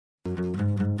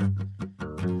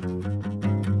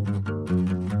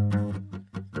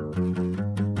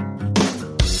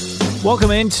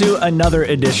Welcome into another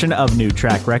edition of New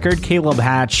Track Record. Caleb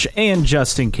Hatch and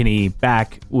Justin Kinney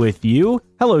back with you.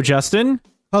 Hello, Justin.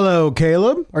 Hello,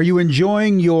 Caleb. Are you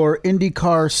enjoying your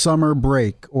IndyCar summer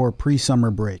break or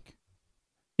pre-summer break?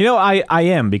 You know, I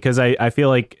am, because I feel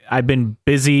like I've been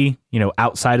busy,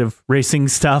 outside of racing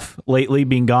stuff lately,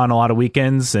 being gone a lot of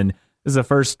weekends. And this is the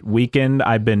first weekend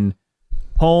I've been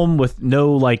home with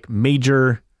no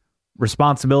major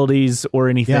responsibilities or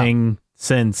anything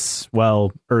since,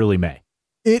 early May.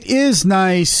 It is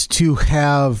nice to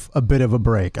have a bit of a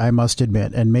break, I must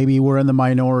admit. And maybe we're in the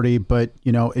minority, but,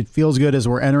 it feels good as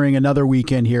we're entering another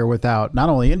weekend here without not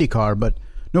only IndyCar, but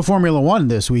no Formula One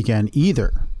this weekend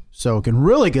either. So it can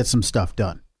really get some stuff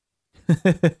done.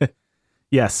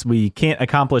 Yes, we can't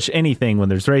accomplish anything when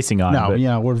there's racing on.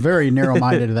 No, we're very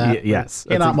narrow-minded to that. Yes.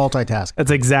 Cannot multitask.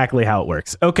 That's exactly how it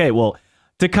works. Okay, well,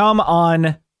 to come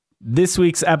on this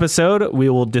week's episode, we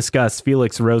will discuss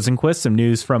Felix Rosenqvist, some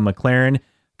news from McLaren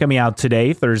coming out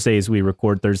today, Thursday, as we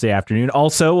record Thursday afternoon.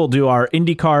 Also, we'll do our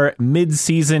IndyCar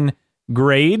mid-season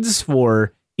grades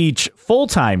for each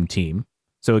full-time team.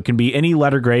 So it can be any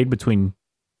letter grade between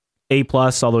A+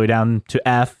 all the way down to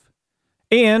F.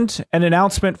 And an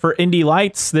announcement for Indy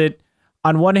Lights that,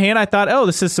 on one hand, I thought, oh,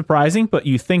 this is surprising, but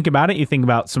you think about it, you think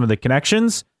about some of the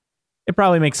connections, it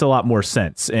probably makes a lot more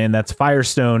sense. And that's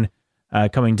Firestone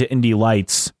coming to Indy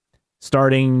Lights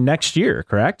starting next year,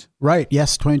 correct? Right.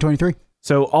 Yes, 2023.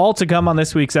 So all to come on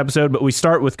this week's episode, but we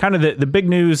start with kind of the big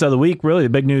news of the week, really the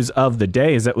big news of the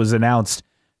day, is that was announced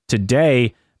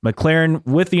today. McLaren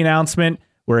with the announcement.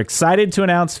 We're excited to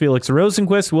announce Felix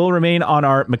Rosenqvist will remain on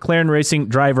our McLaren Racing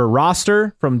driver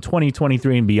roster from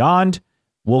 2023 and beyond.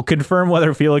 We'll confirm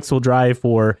whether Felix will drive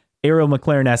for Aero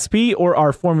McLaren SP or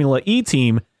our Formula E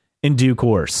team in due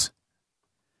course.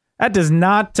 That does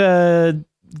not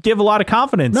give a lot of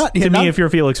confidence to me if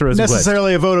you're Felix Rosenqvist.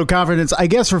 Necessarily a vote of confidence. I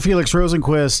guess for Felix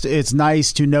Rosenqvist, it's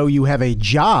nice to know you have a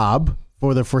job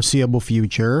for the foreseeable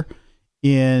future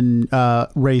in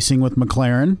racing with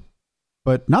McLaren,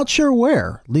 but not sure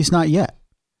where, at least not yet.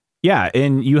 Yeah,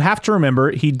 and you have to remember,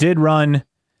 he did run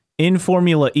in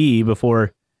Formula E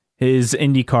before his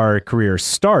IndyCar career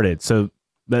started, so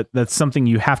that's something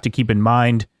you have to keep in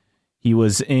mind. He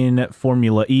was in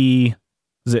Formula E,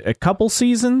 was it a couple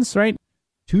seasons, right?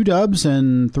 2 dubs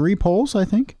and 3 poles, I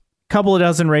think. Couple of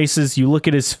dozen races. You look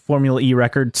at his Formula E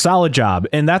record, solid job.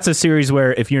 And that's a series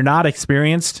where if you're not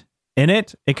experienced in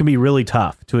it, it can be really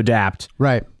tough to adapt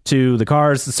to the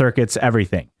cars, the circuits,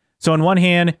 everything. So on one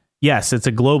hand, yes, it's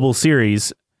a global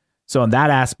series. So on that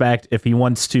aspect, if he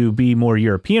wants to be more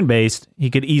European based,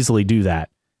 he could easily do that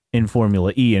in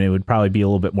Formula E, and it would probably be a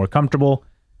little bit more comfortable.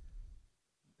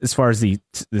 As far as the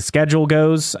schedule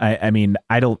goes, I mean,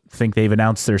 I don't think they've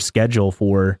announced their schedule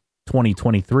for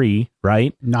 2023,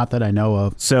 right? Not that I know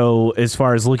of. So as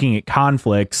far as looking at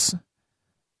conflicts,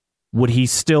 would he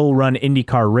still run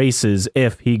IndyCar races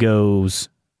if he goes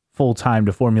full-time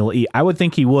to Formula E? I would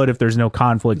think he would if there's no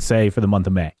conflict, say, for the month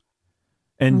of May.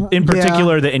 And in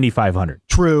particular, the Indy 500.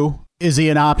 True. Is he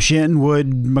an option? Would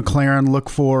McLaren look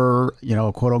for,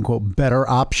 quote-unquote, better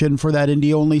option for that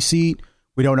Indy-only seat?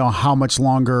 We don't know how much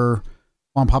longer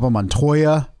Juan Pablo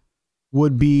Montoya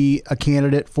would be a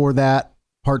candidate for that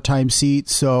part-time seat.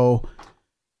 So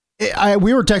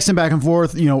we were texting back and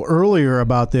forth, earlier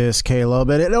about this, Caleb,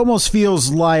 and it almost feels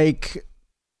like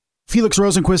Felix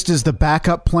Rosenqvist is the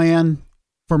backup plan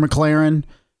for McLaren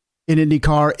in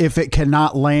IndyCar if it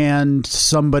cannot land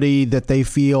somebody that they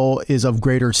feel is of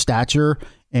greater stature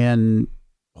and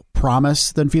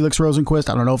promise than Felix Rosenqvist.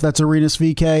 I don't know if that's Arenas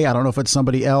VK. I don't know if it's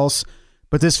somebody else.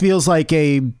 But this feels like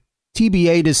a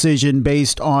TBA decision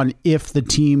based on if the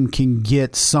team can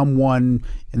get someone,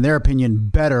 in their opinion,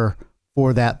 better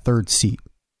for that third seat.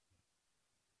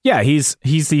 Yeah, he's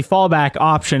the fallback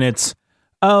option. It's,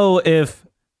 if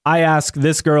I ask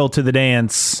this girl to the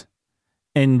dance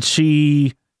and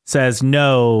she says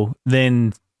no,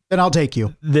 then I'll take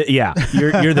you.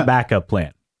 You're the backup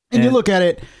plan. And you look at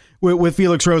it with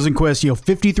Felix Rosenqvist,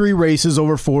 53 races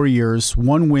over 4 years,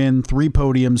 1 win, 3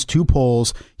 podiums, 2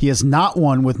 poles. He has not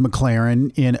won with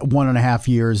McLaren in 1.5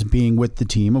 years being with the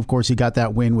team. Of course, he got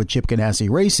that win with Chip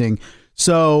Ganassi Racing.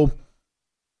 So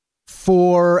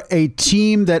for a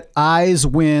team that eyes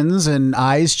wins and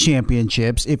eyes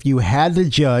championships, if you had to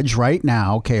judge right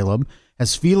now, Caleb,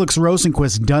 has Felix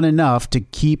Rosenqvist done enough to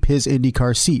keep his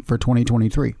IndyCar seat for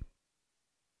 2023?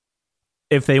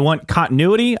 If they want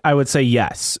continuity, I would say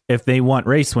yes. If they want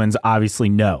race wins, obviously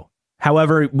no.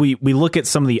 However, we look at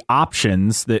some of the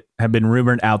options that have been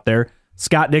rumored out there.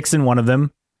 Scott Dixon, one of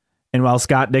them. And while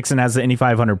Scott Dixon has the Indy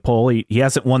 500 pole, he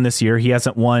hasn't won this year. He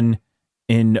hasn't won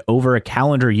in over a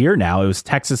calendar year now. It was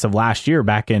Texas of last year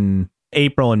back in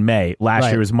April and May. Last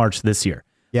year was March this year.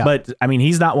 Yeah. But, I mean,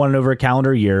 he's not won over a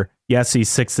calendar year. Yes, he's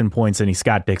 6th in points, and he's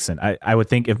Scott Dixon. I would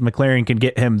think if McLaren can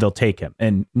get him, they'll take him.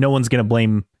 And no one's going to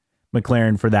blame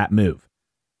McLaren for that move.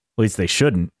 At least they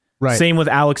shouldn't. Right. Same with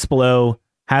Alex Palou.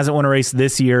 Hasn't won a race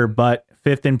this year, but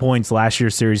 5th in points, last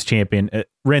year's series champion.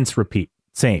 Rinse, repeat.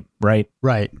 Same, right?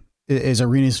 Right. Is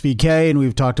Arenas VK, and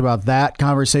we've talked about that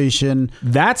conversation.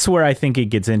 That's where I think it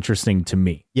gets interesting to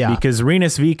me. Yeah. Because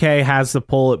Arenas VK has the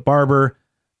pull at Barber,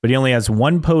 but he only has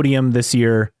one podium this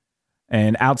year.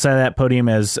 And outside of that podium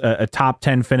as a top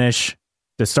 10 finish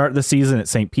to start the season at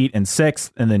St. Pete and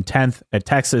 6th, and then 10th at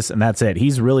Texas, and that's it.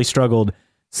 He's really struggled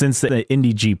since the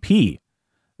Indy GP,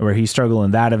 where he struggled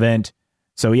in that event.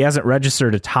 So he hasn't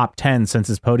registered a top 10 since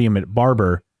his podium at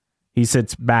Barber. He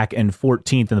sits back in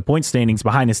 14th in the point standings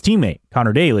behind his teammate,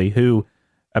 Connor Daly, who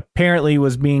apparently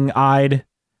was being eyed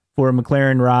for a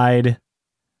McLaren ride,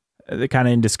 kind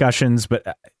of in discussions,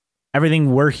 but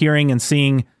everything we're hearing and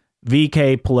seeing,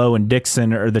 VK, Palou, and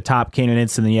Dixon are the top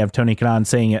candidates, and then you have Tony Kanaan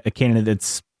saying a candidate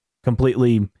that's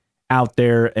completely out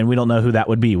there, and we don't know who that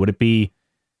would be. Would it be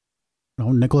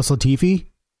Nicholas Latifi?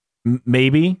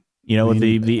 Maybe. You know,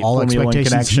 the all Formula One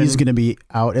expectations connection. he's going to be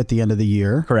out at the end of the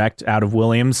year. Correct, out of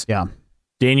Williams. Yeah.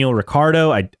 Daniel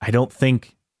Ricciardo, I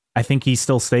think he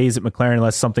still stays at McLaren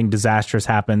unless something disastrous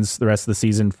happens the rest of the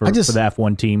season for the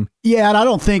F1 team. Yeah, and I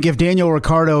don't think if Daniel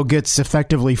Ricciardo gets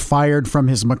effectively fired from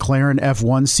his McLaren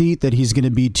F1 seat that he's going to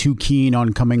be too keen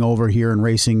on coming over here and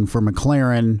racing for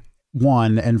McLaren,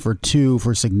 1, and for 2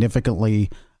 for significantly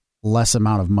less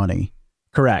amount of money.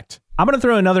 Correct. I'm going to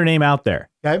throw another name out there.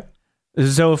 Okay.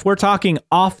 So if we're talking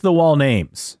off-the-wall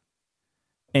names,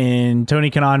 and Tony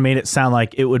Kanaan made it sound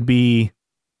like it would be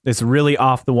this really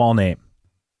off-the-wall name.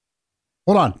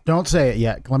 Hold on. Don't say it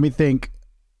yet. Let me think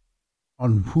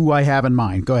on who I have in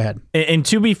mind. Go ahead. And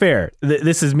to be fair,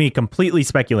 this is me completely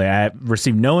speculating. I have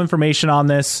received no information on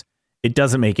this. It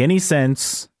doesn't make any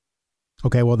sense.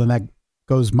 Okay, well, then that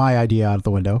goes my idea out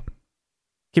the window.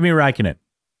 Kimi Räikkönen.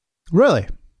 Really?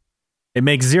 It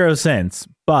makes zero sense,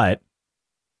 but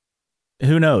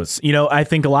who knows? You know, I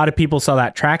think a lot of people saw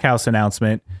that Trackhouse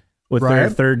announcement with their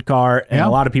third car, and a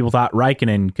lot of people thought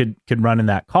Räikkönen could run in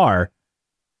that car.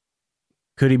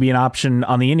 Could he be an option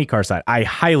on the IndyCar side? I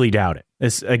highly doubt it.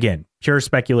 This, again, pure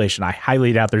speculation. I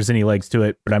highly doubt there's any legs to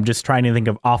it, but I'm just trying to think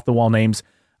of off-the-wall names.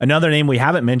 Another name we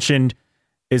haven't mentioned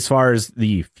as far as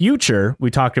the future,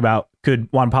 we talked about,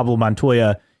 could Juan Pablo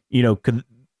Montoya, you know, could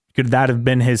that have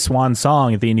been his swan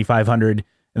song at the Indy 500?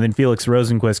 And then Felix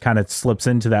Rosenqvist kind of slips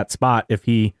into that spot if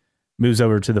he moves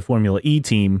over to the Formula E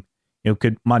team. You know,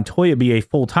 could Montoya be a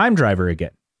full-time driver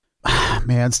again?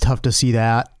 Man, it's tough to see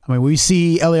that. I mean, we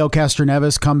see Elio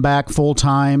Castroneves come back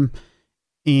full-time,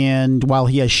 and while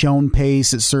he has shown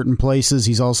pace at certain places,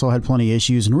 he's also had plenty of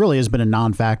issues and really has been a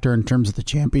non-factor in terms of the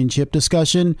championship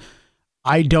discussion.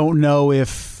 I don't know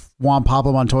if Juan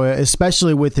Pablo Montoya,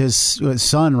 especially with his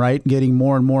son, right, getting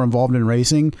more and more involved in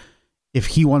racing, if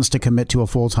he wants to commit to a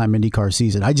full-time IndyCar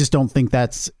season. I just don't think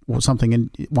that's something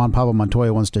Juan Pablo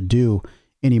Montoya wants to do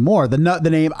anymore. The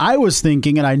name I was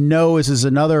thinking, and I know this is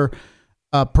another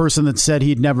person that said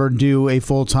he'd never do a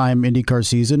full-time IndyCar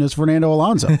season, is Fernando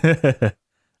Alonso.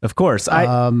 Of course.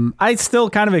 I still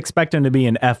kind of expect him to be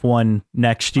in F1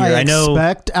 next year. I know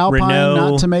expect Alpine Renault,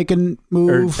 not to make a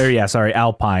move.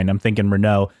 Alpine. I'm thinking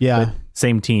Renault. Yeah.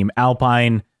 Same team.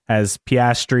 Alpine has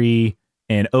Piastri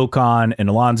and Ocon and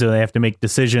Alonso. They have to make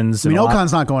decisions. I mean,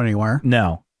 Ocon's not going anywhere.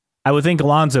 No. I would think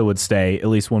Alonso would stay at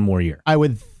least one more year. I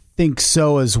would think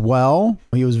so as well.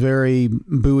 He was very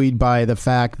buoyed by the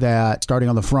fact that starting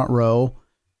on the front row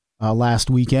last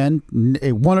weekend,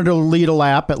 it wanted to lead a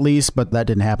lap at least, but that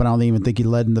didn't happen. I don't even think he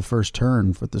led in the first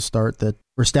turn for the start that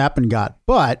Verstappen got.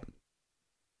 But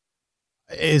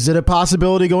is it a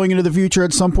possibility going into the future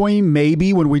at some point?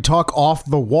 Maybe. When we talk off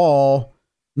the wall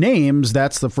names,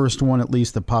 that's the first one at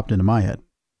least that popped into my head.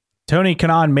 Tony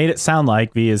Kanaan made it sound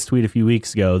like via his tweet a few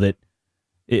weeks ago that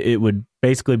it would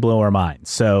basically blow our minds.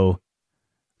 So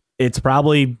it's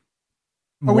probably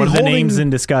one of the names in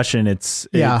discussion. It's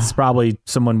probably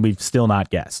someone we've still not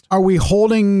guessed. Are we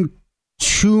holding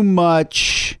too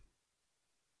much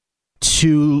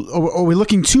are we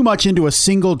looking too much into a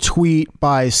single tweet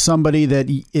by somebody that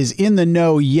is in the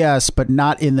know, yes, but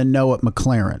not in the know at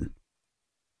McLaren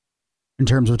in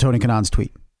terms of Tony Kanaan's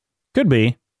tweet? Could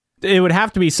be. It would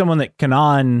have to be someone that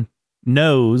Kanaan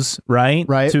knows, right?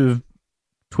 Right. To have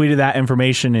tweeted that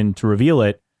information and to reveal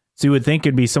it. So you would think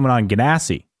it'd be someone on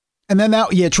Ganassi. And then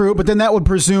true. But then that would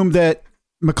presume that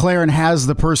McLaren has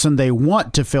the person they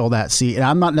want to fill that seat. And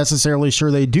I'm not necessarily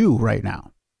sure they do right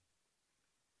now.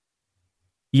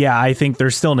 Yeah, I think they're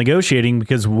still negotiating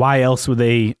because why else would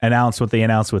they announce what they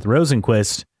announced with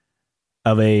Rosenqvist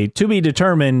of a to be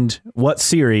determined what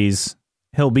series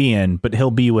he'll be in, but he'll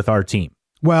be with our team.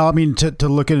 Well, I mean, to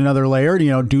look at another layer,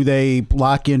 do they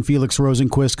lock in Felix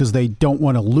Rosenqvist because they don't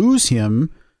want to lose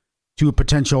him to a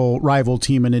potential rival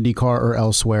team in IndyCar or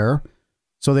elsewhere?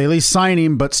 So they at least sign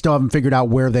him, but still haven't figured out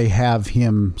where they have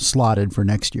him slotted for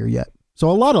next year yet. So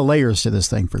a lot of layers to this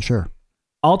thing for sure.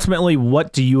 Ultimately,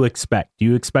 what do you expect? Do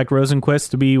you expect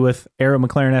Rosenqvist to be with Arrow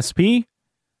McLaren SP,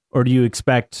 or do you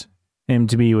expect him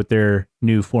to be with their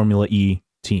new Formula E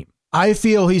team? I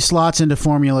feel he slots into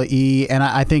Formula E, and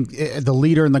I think the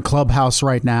leader in the clubhouse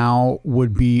right now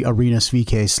would be Arenas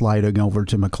VK sliding over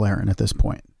to McLaren at this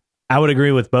point. I would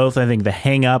agree with both. I think the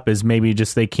hang up is maybe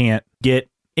just they can't get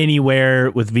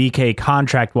anywhere with VK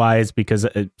contract wise because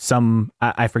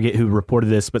I forget who reported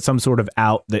this, but some sort of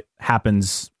out that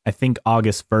happens, I think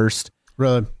August 1st.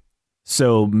 Really?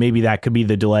 So maybe that could be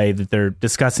the delay that they're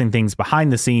discussing things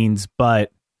behind the scenes,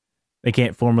 but they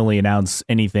can't formally announce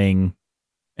anything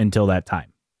until that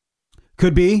time.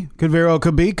 Could be. Could very well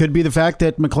could be. Could be the fact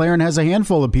that McLaren has a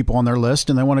handful of people on their list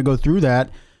and they want to go through that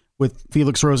with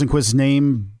Felix Rosenqvist's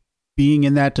name being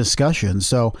in that discussion.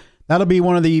 So that'll be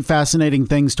one of the fascinating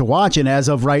things to watch. And as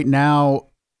of right now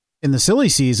in the silly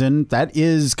season, that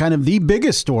is kind of the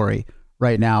biggest story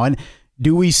right now. And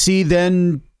do we see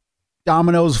then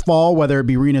dominoes fall, whether it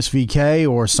be Arenas VK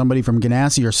or somebody from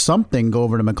Ganassi or something go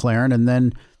over to McLaren and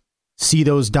then see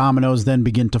those dominoes then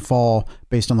begin to fall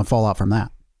based on the fallout from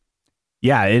that?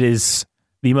 Yeah, it is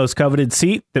the most coveted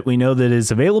seat that we know that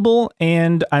is available,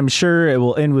 and I'm sure it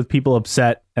will end with people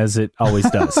upset as it always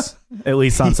does, at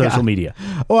least on social media.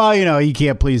 Well, you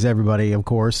can't please everybody, of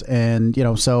course. And,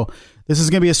 so this is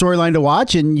going to be a storyline to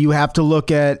watch, and you have to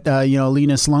look at,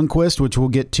 Linus Lundqvist, which we'll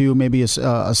get to maybe a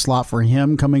slot for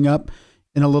him coming up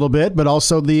in a little bit, but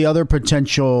also the other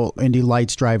potential Indy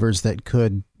Lights drivers that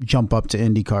could jump up to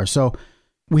IndyCar. So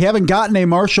we haven't gotten a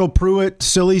Marshall Pruett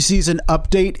silly season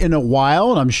update in a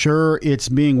while, and I'm sure it's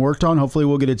being worked on. Hopefully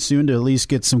we'll get it soon to at least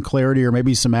get some clarity or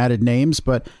maybe some added names.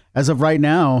 But as of right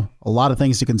now, a lot of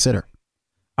things to consider.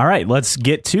 All right, let's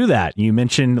get to that. You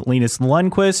mentioned Linus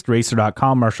Lundqvist,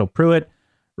 Racer.com, Marshall Pruett,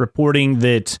 reporting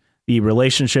that the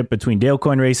relationship between Dale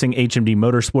Coyne Racing, HMD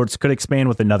Motorsports could expand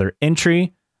with another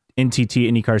entry, NTT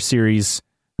IndyCar Series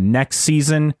next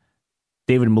season.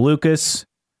 David Malukas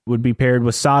would be paired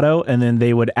with Sato, and then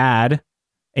they would add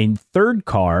a third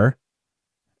car,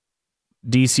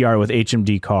 DCR with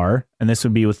HMD car, and this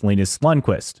would be with Linus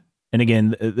Lundqvist. And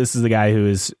again, this is the guy who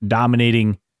is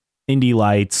dominating Indy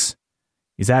Lights.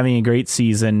 He's having a great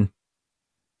season.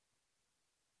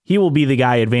 He will be the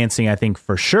guy advancing, I think,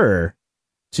 for sure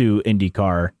to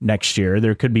IndyCar next year.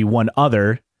 There could be one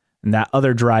other, and that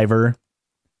other driver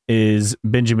is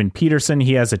Benjamin Peterson.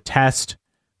 He has a test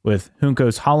with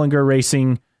Juncos Hollinger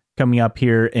Racing coming up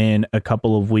here in a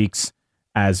couple of weeks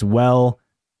as well.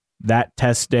 That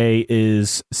test day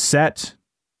is set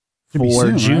for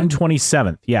soon, June right?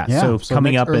 27th. Yeah, so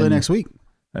coming up early in next week.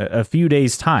 A few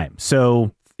days' time.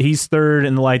 So he's third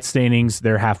in the light standings.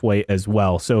 They're halfway as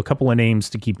well. So a couple of names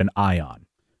to keep an eye on.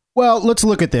 Well, let's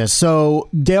look at this. So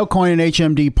Dale Coyne and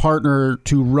HMD partner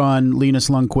to run Linus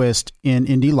Lundqvist in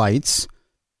Indy Lights,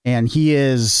 and he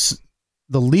is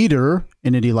the leader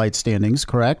in Indy Lights standings,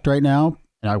 correct, right now?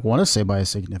 And I want to say by a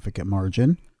significant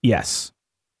margin. Yes.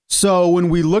 So when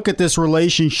we look at this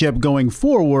relationship going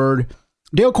forward,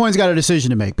 Dale Coyne's got a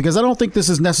decision to make, because I don't think this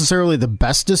is necessarily the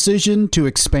best decision to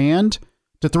expand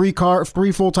to three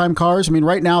full-time cars. I mean,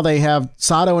 right now they have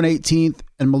Sato in 18th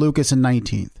and Malukas in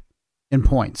 19th in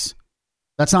points.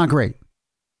 That's not great.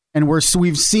 And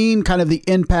we've seen kind of the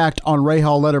impact on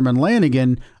Rahal, Letterman,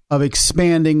 Lanigan of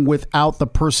expanding without the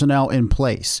personnel in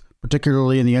place,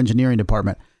 particularly in the engineering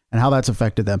department, and how that's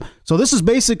affected them. So this is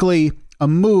basically a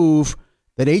move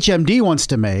that HMD wants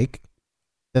to make,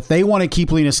 that they want to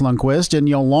keep Linus Lundqvist. And,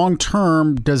 long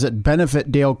term, does it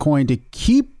benefit Dale Coyne to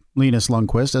keep Linus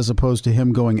Lundqvist as opposed to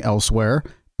him going elsewhere?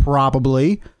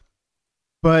 Probably.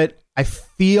 But I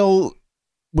feel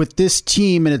with this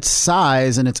team and its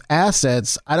size and its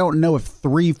assets, I don't know if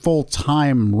 3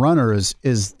 full-time runners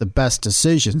is the best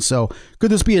decision. So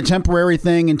could this be a temporary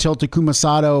thing until Takuma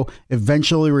Sato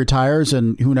eventually retires?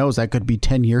 And who knows, that could be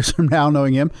 10 years from now,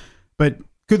 knowing him. But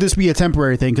could this be a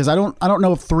temporary thing? Because I don't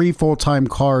know if 3 full-time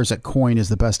cars at Coyne is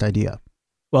the best idea.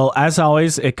 Well, as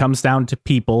always, it comes down to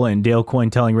people, and Dale Coyne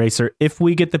telling Racer, if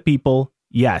we get the people,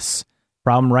 yes.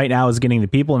 Problem right now is getting the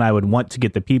people, and I would want to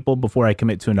get the people before I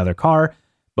commit to another car.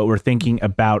 But we're thinking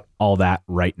about all that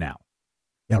right now.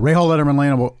 Yeah, Rahal,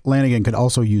 Letterman, Lanigan could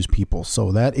also use people.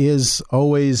 So that is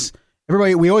always,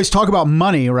 everybody, we always talk about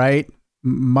money, right?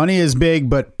 money is big,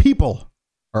 but people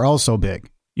are also big.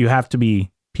 You have to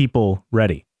be people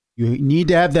ready. You need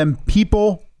to have them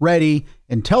people ready,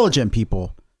 intelligent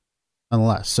people,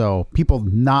 unless. So people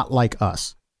not like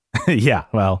us. Yeah,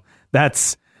 well,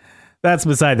 that's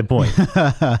beside the point.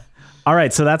 All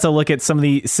right, so that's a look at some of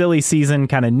the silly season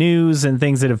kind of news and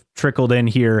things that have trickled in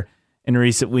here in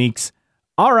recent weeks.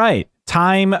 All right,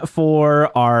 time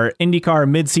for our IndyCar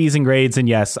midseason grades. And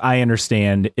yes, I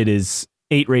understand it is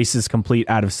 8 races complete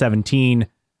out of 17,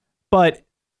 but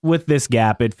with this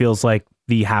gap, it feels like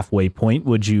the halfway point.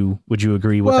 Would you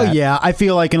agree with that? Well, yeah, I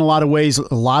feel like in a lot of ways,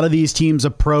 a lot of these teams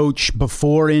approach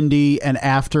before Indy and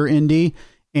after Indy.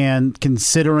 And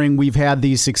considering we've had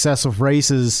these successive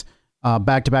races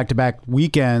back-to-back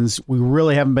weekends, we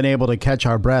really haven't been able to catch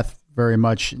our breath very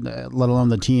much, let alone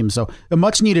the team. So a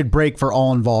much-needed break for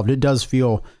all involved. It does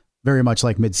feel very much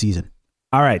like midseason.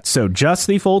 All right, so just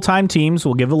the full-time teams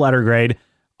will give a letter grade.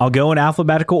 I'll go in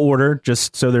alphabetical order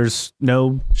just so there's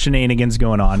no shenanigans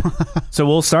going on. So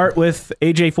we'll start with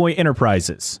AJ Foyt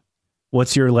Enterprises.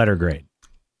 What's your letter grade?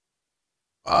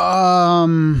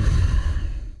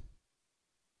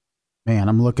 Man,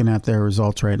 I'm looking at their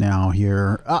results right now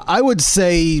here. I would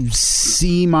say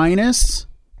C-. I'm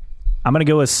going to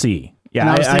go with C. Yeah, and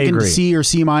I was thinking agree. C or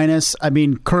C-. I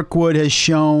mean, Kirkwood has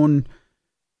shown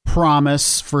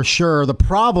promise for sure. The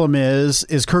problem is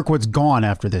Kirkwood's gone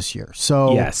after this year.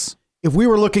 So yes, if we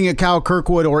were looking at Kyle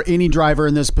Kirkwood or any driver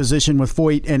in this position with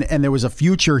Foyt and there was a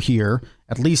future here,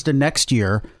 at least a next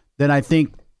year, then I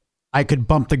think I could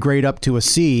bump the grade up to a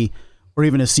C or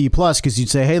even a C+, because you'd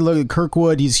say, hey, look at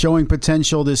Kirkwood. He's showing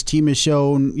potential. This team has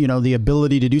shown, the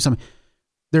ability to do something.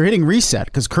 They're hitting reset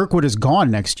because Kirkwood is gone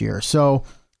next year. So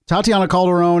Tatiana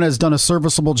Calderon has done a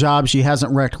serviceable job. She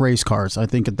hasn't wrecked race cars. I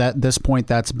think at this point,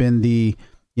 that's been the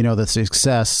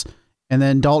success. And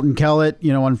then Dalton Kellett,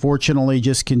 unfortunately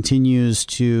just continues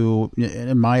to,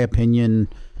 in my opinion,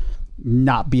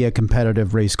 not be a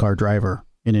competitive race car driver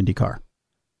in IndyCar.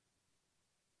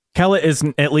 Kellett is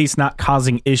at least not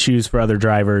causing issues for other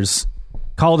drivers.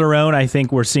 Calderon, I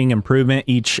think we're seeing improvement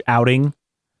each outing.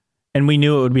 And we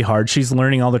knew it would be hard. She's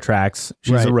learning all the tracks.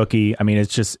 She's a rookie. I mean,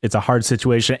 it's a hard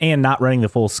situation and not running the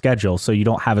full schedule, so you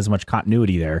don't have as much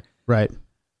continuity there. Right.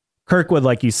 Kirkwood,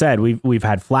 like you said, we've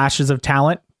had flashes of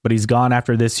talent, but he's gone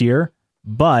after this year.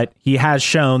 But he has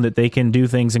shown that they can do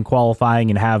things in qualifying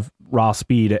and have raw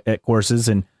speed at courses.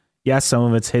 And yes, some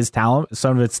of it's his talent,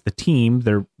 some of it's the team.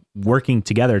 They're working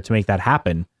together to make that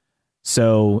happen.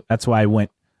 So that's why I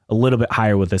went a little bit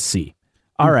higher with a C.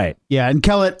 All right. Yeah, and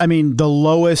Kellett, I mean, the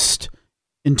lowest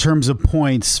in terms of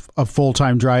points of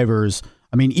full-time drivers,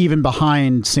 I mean, even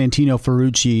behind Santino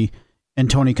Ferrucci and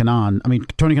Tony Kanaan. I mean,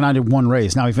 Tony Kanaan did one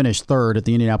race. Now he finished third at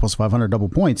the Indianapolis 500 double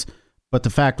points. But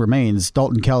the fact remains,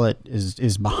 Dalton Kellett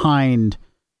is behind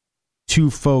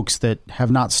two folks that have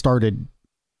not started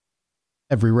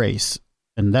every race.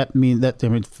 And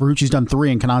Ferrucci's done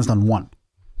 3 and Kanaan's done 1.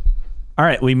 All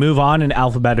right, we move on in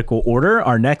alphabetical order.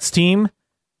 Our next team,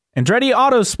 Andretti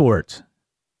Autosport.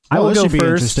 I will go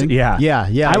first. Yeah.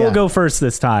 I will go first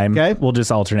this time. Okay. We'll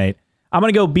just alternate. I'm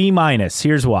going to go B-.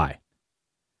 Here's why.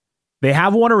 They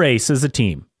have won a race as a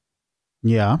team.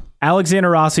 Yeah. Alexander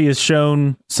Rossi has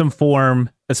shown some form,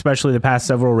 especially the past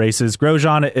several races.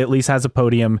 Grosjean at least has a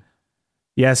podium.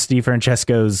 Yes,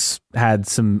 DeFrancesco's had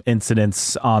some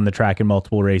incidents on the track in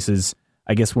multiple races.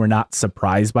 I guess we're not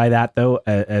surprised by that, though,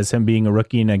 as him being a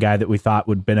rookie and a guy that we thought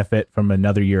would benefit from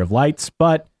another year of lights.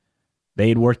 But they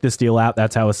had worked this deal out.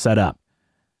 That's how it's set up.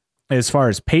 As far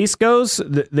as pace goes,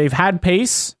 they've had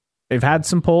pace. They've had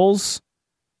some poles.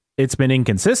 It's been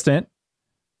inconsistent,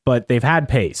 but they've had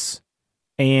pace.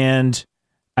 And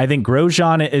I think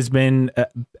Grosjean has been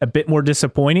a bit more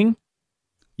disappointing.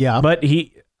 Yeah. But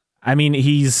he's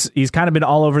kind of been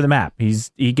all over the map.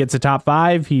 He gets a top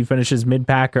 5. He finishes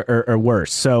mid-pack or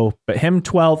worse. So, but him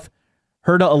 12th,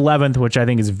 Herta 11th, which I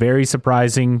think is very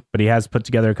surprising, but he has put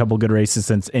together a couple good races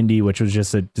since Indy, which was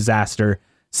just a disaster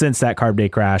since that Carb Day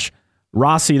crash.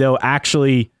 Rossi, though,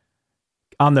 actually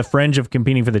on the fringe of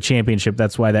competing for the championship.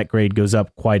 That's why that grade goes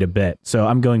up quite a bit. So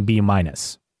I'm going B-.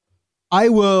 I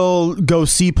will go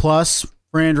C+ for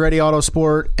Andretti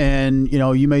Autosport, and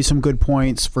you made some good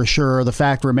points for sure. The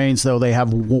fact remains, though, they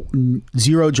have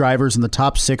 0 drivers in the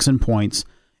top 6 in points.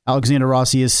 Alexander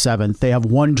Rossi is 7th. They have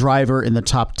 1 driver in the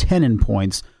top 10 in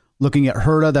points. Looking at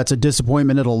Herta, that's a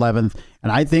disappointment at 11th,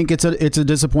 and I think it's a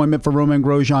disappointment for Romain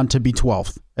Grosjean to be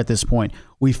 12th at this point.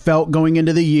 We felt going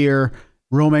into the year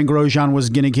Romain Grosjean was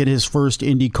going to get his first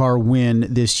IndyCar win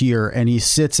this year, and he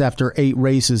sits after 8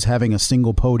 races having a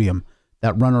single podium.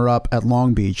 That runner-up at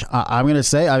Long Beach. I'm going to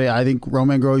say, I think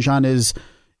Romain Grosjean is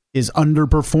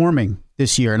underperforming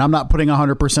this year. And I'm not putting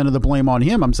 100% of the blame on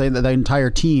him. I'm saying that the entire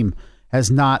team has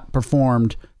not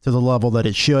performed to the level that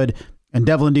it should. And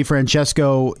Devlin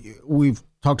DeFrancesco, we've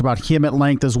talked about him at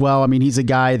length as well. I mean, he's a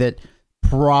guy that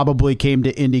probably came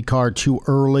to IndyCar too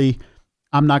early.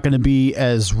 I'm not going to be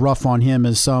as rough on him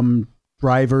as some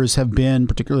drivers have been,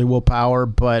 particularly Will Power,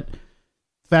 but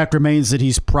fact remains that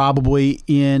he's probably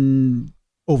in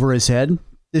over his head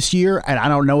this year, and I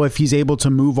don't know if he's able to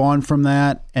move on from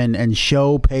that and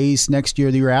show pace next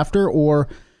year, the year after, or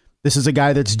this is a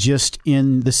guy that's just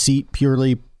in the seat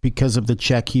purely because of the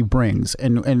check he brings.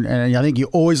 And I think you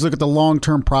always look at the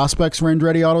long-term prospects for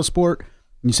Andretti Autosport,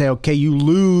 and you say, okay, you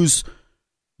lose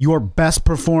your best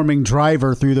performing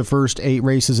driver through the first 8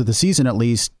 races of the season at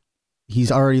least.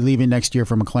 He's already leaving next year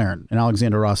for McLaren and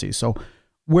Alexander Rossi. So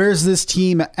where's this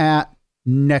team at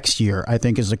next year, I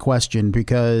think, is the question,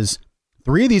 because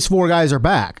 3 of these 4 guys are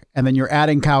back, and then you're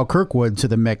adding Kyle Kirkwood to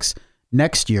the mix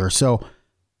next year. So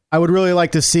I would really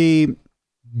like to see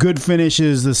good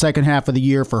finishes the second half of the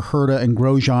year for Herta and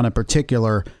Grosjean in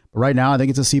particular. But right now, I think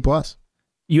it's a C+.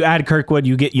 You add Kirkwood,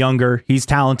 you get younger. He's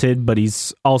talented, but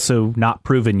he's also not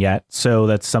proven yet. So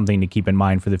that's something to keep in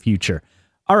mind for the future.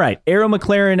 All right, Arrow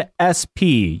McLaren SP.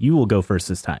 You will go first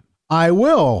this time. I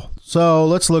will. So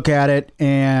let's look at it.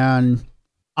 And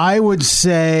I would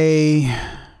say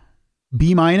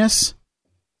B- for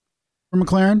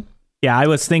McLaren. Yeah, I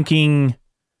was thinking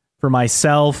for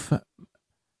myself,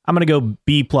 I'm going to go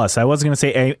B+. I wasn't going to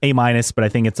say A-, but I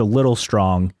think it's a little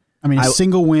strong. I mean, a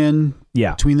single win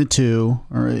yeah. between the 2,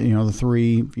 or the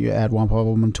 3, if you add Juan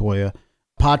Pablo Montoya.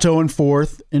 Pato in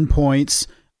 4th in points.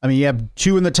 I mean, you have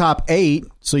 2 in the top 8,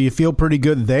 so you feel pretty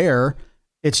good there.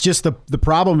 It's just the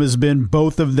problem has been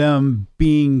both of them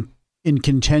being in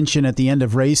contention at the end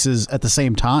of races at the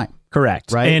same time.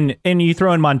 Correct. Right. And you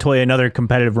throw in Montoya, another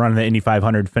competitive run in the Indy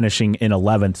 500, finishing in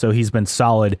 11th. So he's been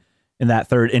solid in that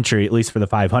third entry, at least for the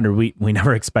 500. We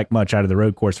never expect much out of the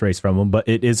road course race from him, but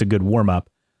it is a good warm up.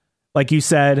 Like you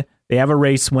said, they have a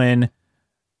race win.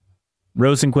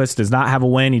 Rosenqvist does not have a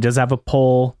win. He does have a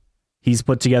pole. He's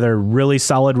put together a really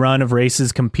solid run of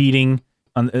races competing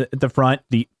at the front,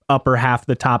 the upper half of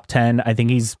the top 10. I think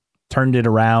he's turned it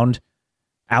around.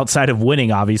 Outside of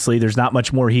winning, obviously, there's not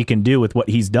much more he can do with what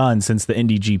he's done since the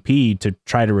Indy GP to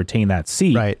try to retain that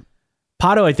seat. Right.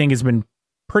 Pato, I think, has been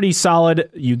pretty solid.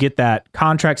 You get that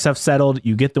contract stuff settled.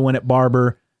 You get the win at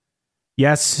Barber.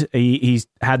 Yes, he's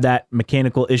had that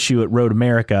mechanical issue at Road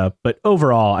America, but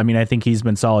overall, I mean, I think he's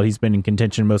been solid. He's been in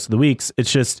contention most of the weeks.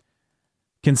 It's just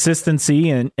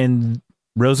consistency, and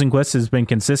Rosenqvist has been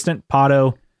consistent.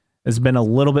 Pato has been a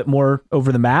little bit more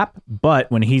over the map,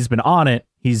 but when he's been on it,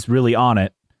 he's really on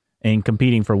it and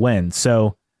competing for wins.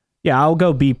 So, yeah, I'll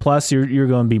go B+. You're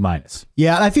going B-.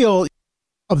 Yeah, I feel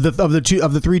of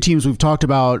the 3 teams we've talked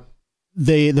about,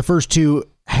 the first 2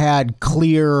 had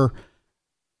clear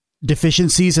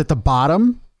deficiencies at the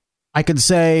bottom. I could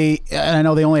say, and I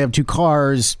know they only have 2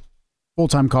 cars,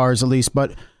 full-time cars at least,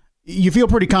 but you feel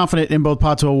pretty confident in both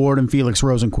Pato O'Ward and Felix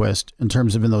Rosenqvist in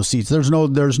terms of in those seats. There's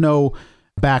no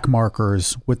back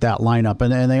markers with that lineup,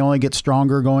 and they only get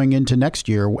stronger going into next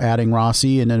year, adding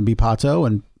Rossi and then it'd be Pato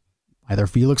and either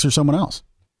Felix or someone else.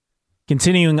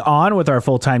 Continuing on with our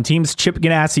full-time teams, Chip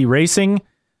Ganassi Racing.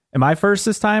 Am I first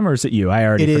this time, or is it you? I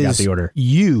already forgot the order.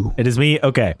 You. It is me?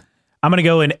 Okay. I'm going to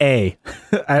go in A.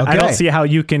 I don't see how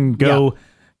you can go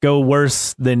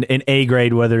worse than an A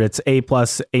grade, whether it's A+,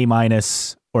 A-,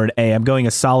 or an A. I'm going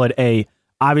a solid A.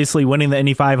 Obviously, winning the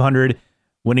Indy 500,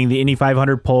 winning the Indy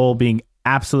 500 pole, being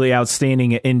absolutely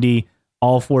outstanding at Indy.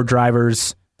 All 5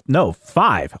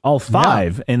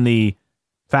 in the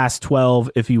Fast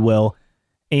 12, if you will.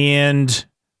 And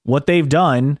what they've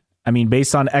done, I mean,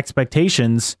 based on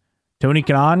expectations, Tony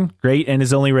Kanaan, great in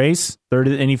his only race, 3rd at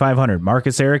the Indy 500.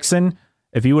 Marcus Ericsson,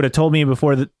 if you would have told me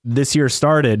before this year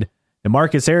started that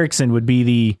Marcus Ericsson would be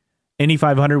the Indy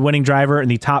 500 winning driver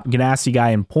and the top Ganassi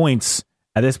guy in points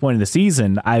at this point in the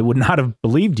season, I would not have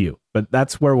believed you. But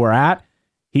that's where we're at.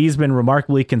 He's been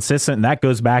remarkably consistent, and that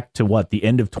goes back to the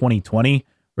end of 2020,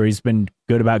 where he's been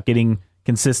good about getting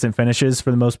consistent finishes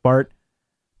for the most part.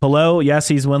 Palou, yes,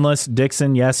 he's winless.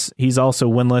 Dixon, yes, he's also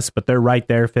winless, but they're right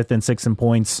there, 5th and 6th in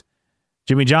points.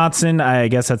 Jimmy Johnson, I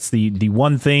guess that's the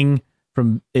one thing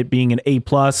from it being an A+.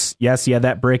 Yes, he had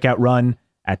that breakout run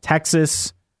at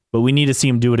Texas, but we need to see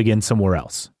him do it again somewhere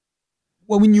else.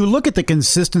 Well, when you look at the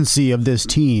consistency of this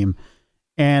team,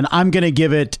 and I'm going to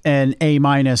give it an A-,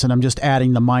 and I'm just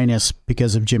adding the minus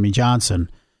because of Jimmy Johnson,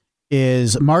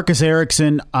 is Marcus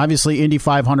Ericsson, obviously Indy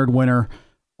 500 winner,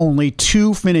 only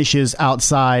 2 finishes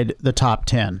outside the top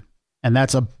 10. And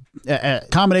that's a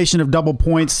combination of double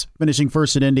points, finishing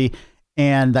first at Indy,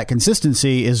 And that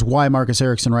consistency is why Marcus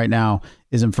Ericsson right now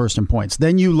is in first in points.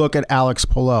 Then you look at Alex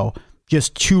Palou,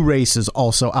 just 2 races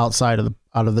also out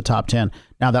of the top 10.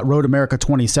 Now that Road America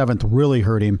 27th really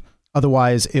hurt him.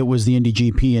 Otherwise, it was the Indy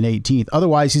GP in 18th.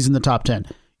 Otherwise, he's in the top 10.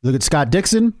 You look at Scott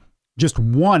Dixon, just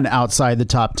 1 outside the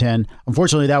top 10.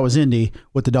 Unfortunately, that was Indy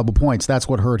with the double points. That's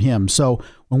what hurt him. So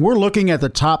when we're looking at the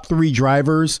top 3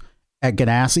 drivers at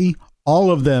Ganassi,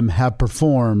 all of them have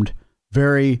performed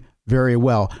very, very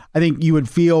well. I think you would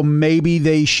feel maybe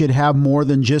they should have more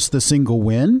than just the single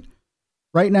win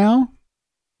right now.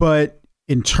 But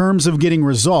in terms of getting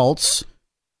results,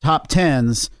 top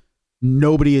 10s,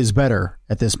 nobody is better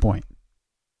at this point.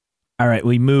 All right,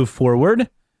 we move forward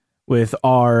with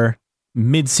our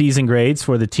mid-season grades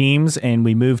for the teams, and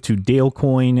we move to Dale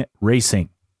Coyne Racing.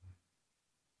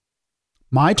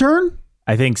 My turn?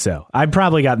 I think so. I've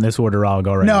probably gotten this order wrong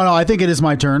already. No, I think it is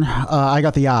my turn. I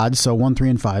got the odds, so 1,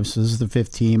 3, and 5. So this is the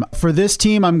 5th team. For this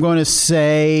team, I'm going to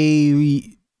say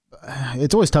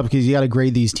it's always tough because you got to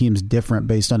grade these teams different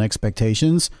based on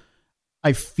expectations.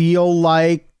 I feel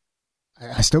like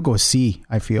I still go C,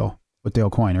 I feel, with Dale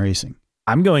Coyne Racing.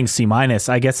 I'm going C-.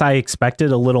 I guess I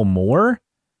expected a little more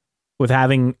with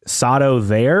having Sato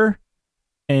there.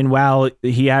 And while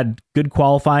he had good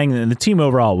qualifying, and the team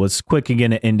overall was quick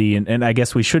again at Indy, and I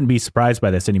guess we shouldn't be surprised by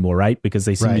this anymore, right? Because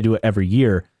they seem to do it every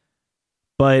year.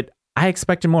 But I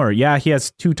expected more. Yeah, he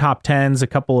has 2 top 10s, a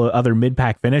couple of other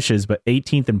mid-pack finishes, but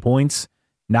 18th in points,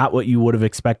 not what you would have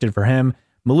expected for him.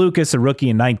 Malukas, a rookie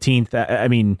in 19th. I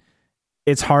mean,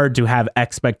 it's hard to have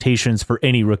expectations for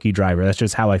any rookie driver. That's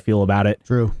just how I feel about it.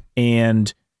 True.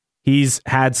 And he's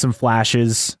had some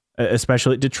flashes,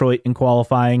 especially at Detroit in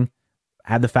qualifying.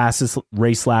 Had the fastest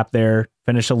race lap there,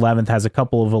 finished 11th, has a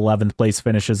couple of 11th place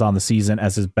finishes on the season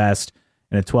as his best,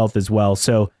 and a 12th as well.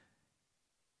 So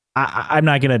I'm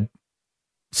not going to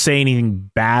say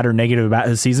anything bad or negative about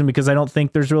his season because I don't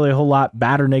think there's really a whole lot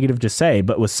bad or negative to say.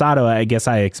 But with Sato, I guess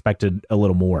I expected a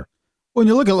little more. When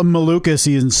you look at Malukas,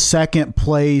 he's in 2nd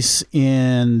place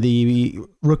in the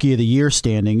Rookie of the Year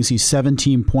standings. He's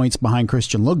 17 points behind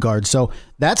Christian Lundgaard. So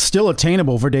that's still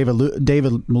attainable for David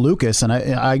Malukas. And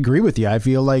I agree with you. I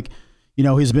feel like,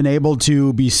 he's been able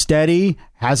to be steady,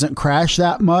 hasn't crashed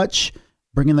that much,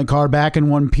 bringing the car back in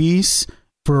one piece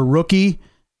for a rookie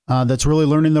that's really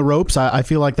learning the ropes. I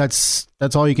feel like that's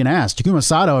all you can ask. Takuma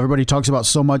Sato, everybody talks about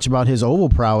so much about his oval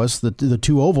prowess, the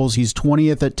 2 ovals. He's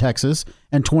 20th at Texas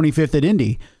and 25th at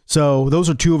Indy. So those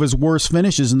are 2 of his worst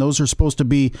finishes, and those are supposed to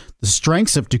be the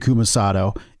strengths of Takuma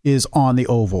Sato is on the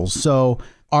ovals. So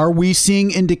are we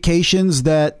seeing indications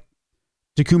that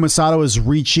Takuma Sato is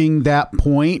reaching that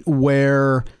point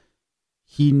where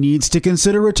he needs to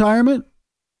consider retirement?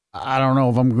 I don't know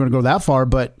if I'm going to go that far,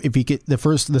 but if he get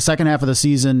the second half of the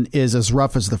season is as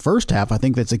rough as the first half, I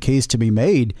think that's a case to be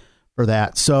made for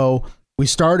that. So we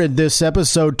started this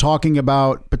episode talking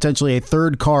about potentially a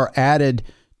 3rd car added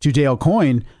to Dale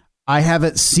Coyne. I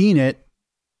haven't seen it.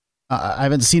 I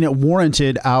haven't seen it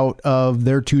warranted out of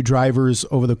their 2 drivers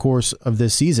over the course of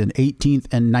this season, 18th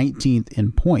and 19th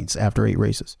in points after 8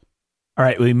 races. All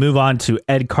right, we move on to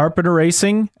Ed Carpenter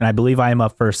Racing, and I believe I am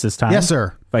up first this time. Yes,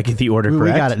 sir. If I get the order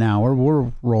correct. We got it now.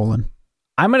 We're rolling.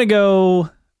 I'm going to go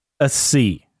a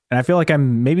C, and I feel like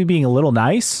I'm maybe being a little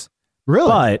nice. Really?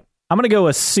 But I'm going to go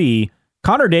a C.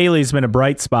 Connor Daly's been a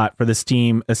bright spot for this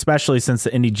team, especially since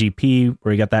the Indy GP,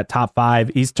 where he got that top 5.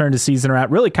 He's turned his season around,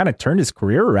 really kind of turned his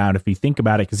career around if you think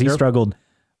about it, because he struggled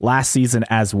last season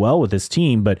as well with his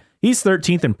team, but he's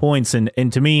 13th in points. And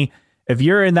to me, if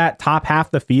you're in that top half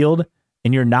of the field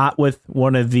and you're not with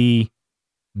one of the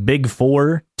big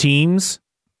 4 teams,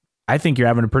 I think you're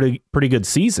having a pretty good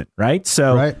season, right?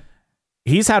 So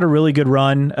he's had a really good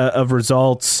run of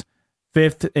results.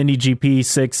 5th Indy GP,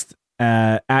 6th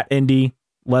at Indy,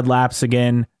 led laps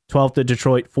again, 12th at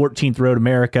Detroit, 14th Road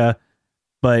America,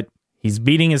 but he's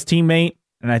beating his teammate,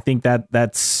 and I think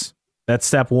that's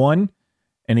step 1,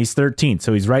 and he's 13th,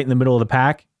 so he's right in the middle of the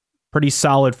pack. Pretty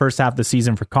solid first half of the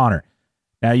season for Connor.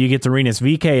 Now you get to Rinus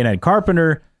VeeKay and Ed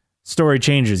Carpenter, story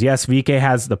changes. Yes, VeeKay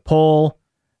has the pole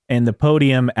and the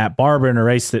podium at Barber in a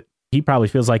race that he probably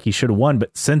feels like he should have won,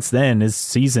 but since then, his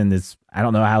season is, I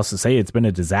don't know how else to say it, it's been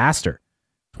a disaster.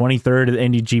 23rd at the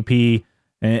Indy GP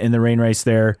in the rain race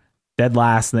there, dead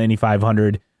last in the Indy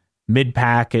 500,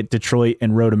 mid-pack at Detroit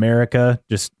and Road America,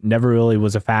 just never really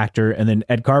was a factor. And then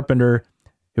Ed Carpenter,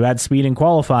 who had speed in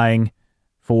qualifying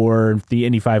for the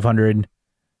Indy 500,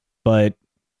 but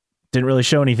didn't really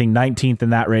show anything. 19th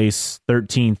in that race,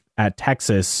 13th at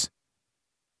Texas.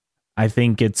 I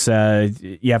think it's,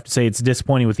 you have to say it's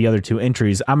disappointing with the other 2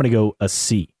 entries. I'm going to go a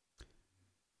C.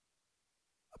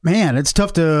 Man, it's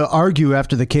tough to argue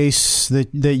after the case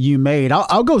that you made.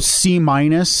 I'll go C-.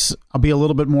 I'll be a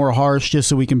little bit more harsh just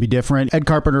so we can be different. Ed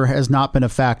Carpenter has not been a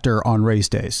factor on race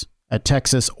days at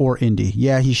Texas or Indy.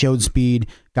 Yeah, he showed speed,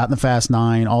 got in the Fast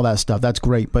 9, all that stuff. That's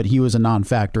great, but he was a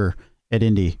non-factor at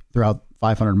Indy throughout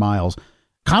 500 miles.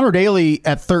 Connor Daly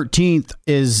at 13th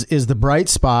is the bright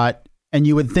spot, and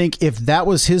you would think if that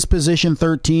was his position,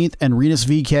 13th, and Rinus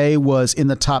VeeKay was in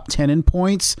the top 10 in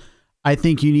points, I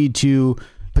think you need to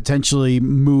potentially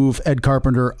move Ed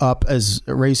Carpenter up as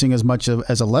racing as much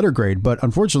as a letter grade. But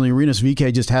unfortunately, Rinus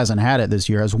VeeKay just hasn't had it this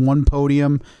year. Has one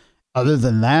podium. Other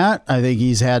than that, I think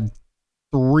he's had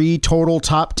 3 total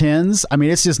top 10s. I mean,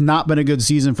 it's just not been a good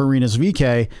season for Rinus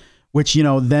VeeKay, which,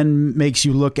 then makes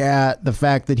you look at the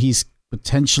fact that he's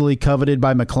potentially coveted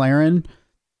by McLaren.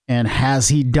 And has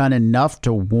he done enough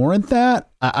to warrant that?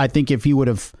 I think if he would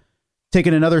have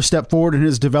taken another step forward in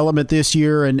his development this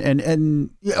year, and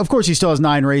of course he still has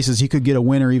 9 races, he could get a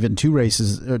win or even 2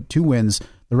 wins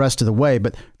the rest of the way.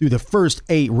 But through the first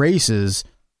 8 races,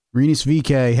 Rinus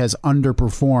VeeKay has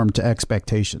underperformed to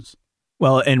expectations.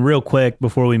 Well, and real quick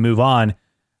before we move on,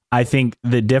 I think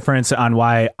the difference on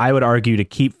why I would argue to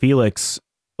keep Felix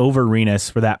over Rinus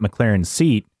for that McLaren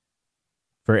seat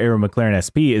for Arrow McLaren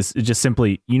SP is just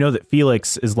simply, that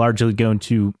Felix is largely going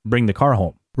to bring the car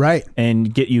home. Right.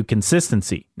 And get you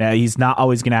consistency. Now, he's not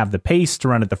always going to have the pace to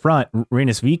run at the front.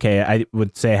 Rinus VeeKay, I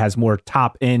would say, has more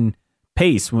top-end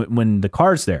pace when the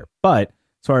car's there. But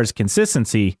as far as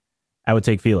consistency, I would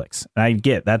take Felix. And I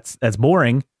get that's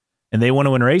boring, and they want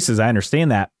to win races. I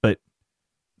understand that. But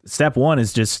step one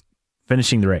is just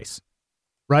finishing the race.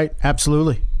 Right.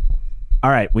 Absolutely. All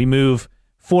right. We move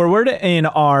forward in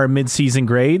our midseason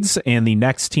grades, and the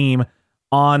next team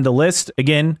on the list,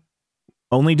 again,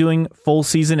 only doing full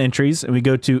season entries, and we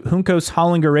go to Juncos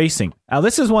Hollinger Racing. Now,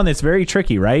 this is one that's very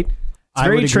tricky, right? It's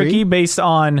very tricky based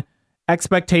on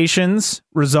expectations,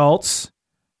 results,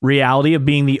 reality of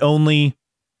being the only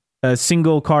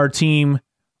single car team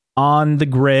on the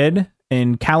grid.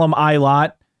 And Callum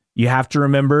Ilott, you have to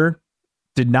remember,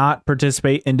 did not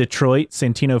participate in Detroit.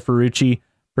 Santino Ferrucci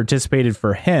participated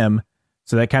for him,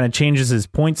 so that kind of changes his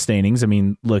point standings. I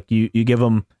mean, look, you give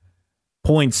him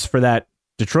points for that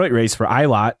Detroit race for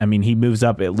Ilott. I mean, he moves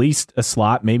up at least a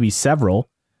slot, maybe several.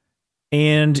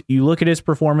 And you look at his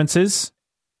performances.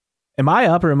 Am I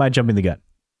up or am I jumping the gun?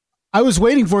 I was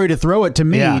waiting for you to throw it to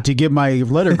me to give my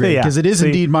letter grade because it is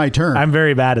indeed my turn. I'm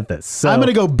very bad at this. So I'm going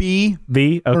to go B.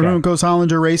 B? Okay. For Juncos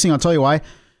Hollinger Racing. I'll tell you why.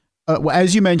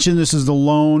 As you mentioned, this is the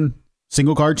lone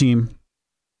single car team,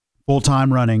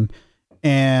 full-time running.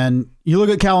 And you look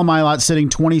at Callum Ilott sitting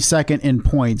 22nd in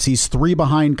points. He's 3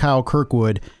 behind Kyle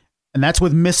Kirkwood. And that's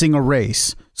with missing a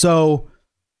race. So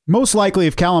most likely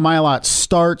if Callum Ilott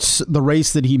starts the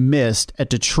race that he missed at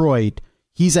Detroit,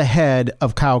 he's ahead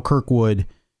of Kyle Kirkwood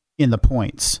in the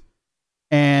points.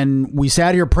 And we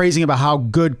sat here praising about how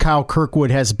good Kyle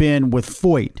Kirkwood has been with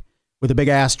Foyt, with a big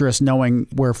asterisk knowing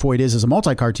where Foyt is as a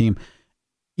multi-car team.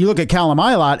 You look at Callum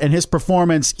Ilott and his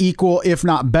performance equal, if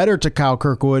not better, to Kyle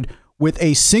Kirkwood with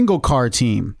a single car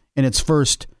team in its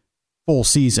first full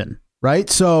season, right?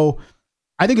 So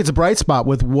I think it's a bright spot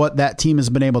with what that team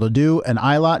has been able to do. And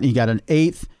Ilott, he got an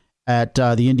 8th at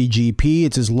the Indy GP.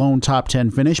 It's his lone top 10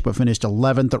 finish, but finished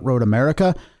 11th at Road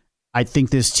America. I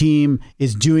think this team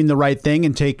is doing the right thing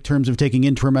in terms of taking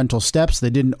incremental steps.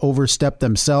 They didn't overstep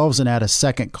themselves and add a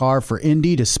second car for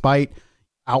Indy, despite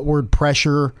outward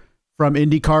pressure from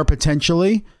IndyCar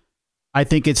potentially. I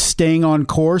think it's staying on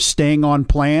course, staying on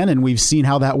plan, and we've seen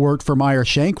how that worked for Meyer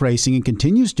Shank Racing and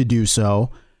continues to do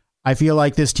so. I feel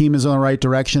like this team is on the right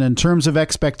direction. In terms of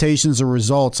expectations or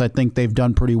results, I think they've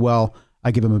done pretty well.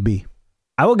 I give them a B.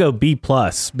 I will go B+,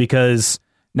 because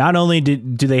not only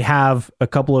do they have a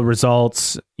couple of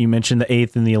results, you mentioned the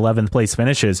 8th and the 11th place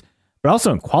finishes, but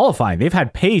also in qualifying. They've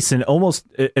had pace and almost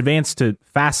advanced to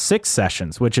fast 6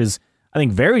 sessions, which is, I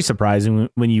think, very surprising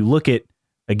when you look at,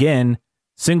 again,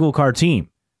 single car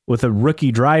team with a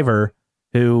rookie driver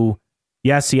who,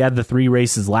 yes, he had the 3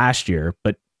 races last year,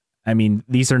 but I mean,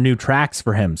 these are new tracks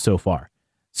for him so far.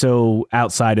 So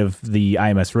outside of the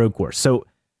IMS road course. So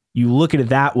you look at it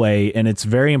that way, and it's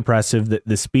very impressive that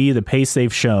the speed, the pace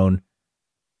they've shown,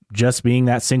 just being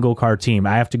that single car team.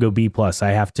 I have to go B+.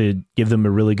 I have to give them a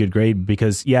really good grade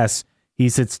because, yes, he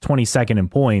sits 22nd in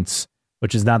points,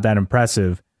 which is not that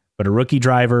impressive, but a rookie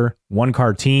driver, 1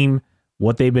 car team,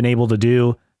 what they've been able to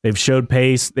do, they've showed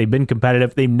pace, they've been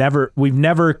competitive. We've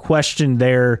never questioned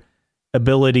their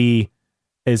ability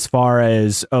as far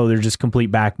as, they're just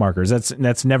complete back markers.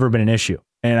 That's never been an issue.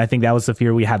 And I think that was the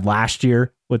fear we had last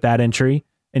year with that entry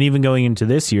and even going into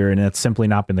this year, and that's simply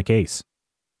not been the case.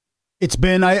 It's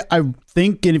been, I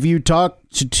think, and if you talk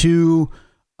to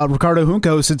Ricardo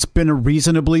Juncos, it's been a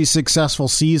reasonably successful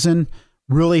season.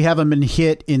 Really haven't been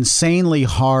hit insanely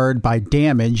hard by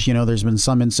damage. There's been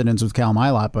some incidents with Cal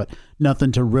Milot, but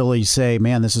nothing to really say,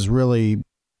 man, this is really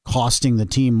costing the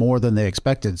team more than they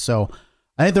expected. So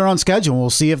I think they're on schedule. We'll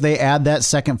see if they add that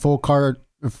second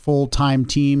full-time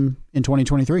team in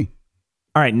 2023.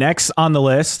 All right, next on the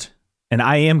list, and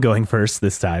I am going first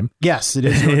this time. Yes, it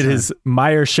is. It is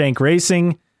Meyer Shank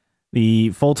Racing, the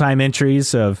full-time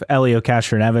entries of Helio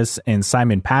Castroneves and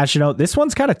Simon Pagenaud. This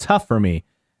one's kind of tough for me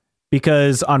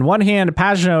because on one hand,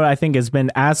 Pagenaud, I think, has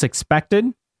been as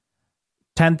expected,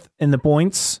 10th in the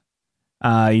points.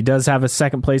 He does have a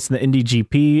second place in the Indy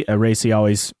GP, a race he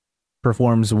always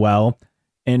performs well,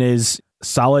 and is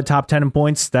solid top 10 in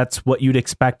points. That's what you'd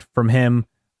expect from him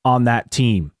on that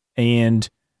team. And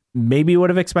maybe would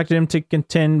have expected him to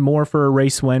contend more for a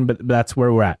race win, but that's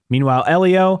where we're at. Meanwhile,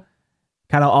 Helio,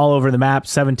 kind of all over the map,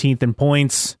 17th in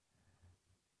points.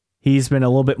 He's been a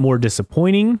little bit more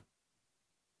disappointing,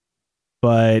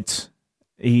 but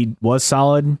he was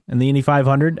solid in the Indy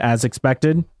 500 as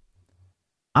expected.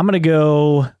 I'm going to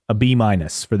go a B-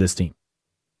 for this team.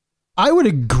 I would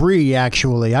agree,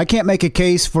 actually. I can't make a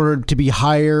case for it to be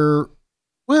higher.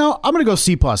 Well, I'm going to go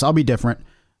C+. I'll be different.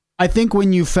 I think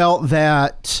when you felt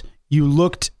that you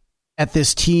looked at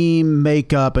this team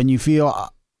makeup and you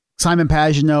feel Simon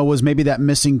Pagenaud was maybe that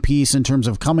missing piece in terms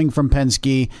of coming from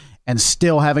Penske and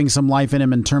still having some life in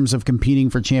him in terms of competing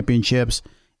for championships.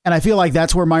 And I feel like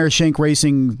that's where Meyer Shank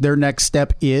Racing, their next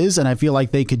step is. And I feel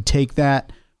like they could take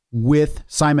that with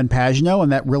Simon Pagenaud,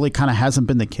 and that really kind of hasn't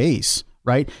been the case,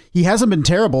 right? He hasn't been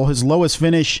terrible. His lowest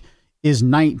finish is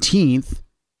 19th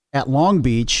at Long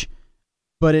Beach,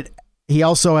 but he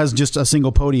also has just a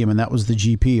single podium, and that was the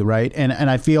GP, right? And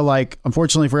I feel like,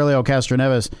 unfortunately for Helio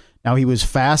Castroneves, now he was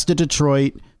fast at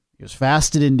Detroit, he was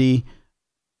fast at Indy,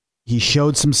 he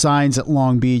showed some signs at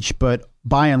Long Beach, but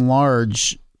by and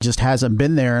large, just hasn't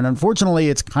been there. And unfortunately,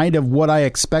 it's kind of what I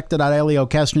expected out of Helio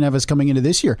Castroneves coming into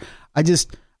this year.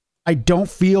 I don't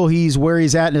feel he's where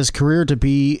he's at in his career to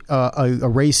be a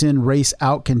race in, race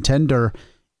out contender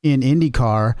in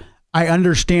IndyCar. I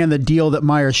understand the deal that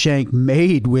Meyer Shank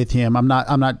made with him. I'm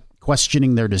not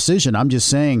questioning their decision. I'm just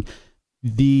saying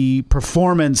the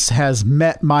performance has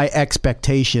met my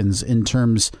expectations in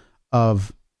terms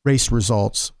of race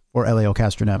results for Helio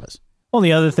Castroneves. Well,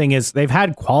 the other thing is they've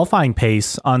had qualifying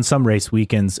pace on some race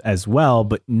weekends as well,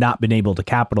 but not been able to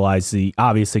capitalize. The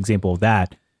obvious example of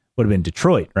that would have been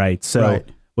Detroit, right? So right.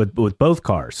 With both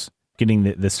cars getting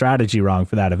the strategy wrong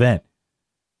for that event.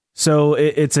 So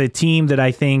it's a team that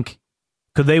I think,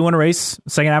 could they win a race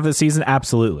second half of the season?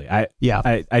 Absolutely.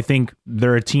 I think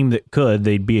they're a team that could.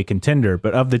 They'd be a contender.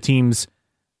 But of the teams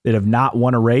that have not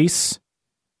won a race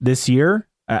this year,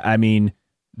 I mean,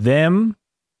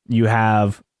 you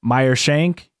have Meyer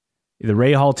Shank, the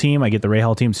Rahal team. I get the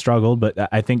Rahal team struggled, but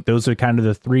I think those are kind of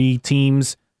the three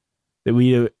teams that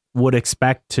we would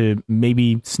expect to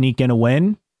maybe sneak in a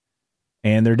win.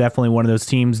 And they're definitely one of those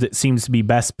teams that seems to be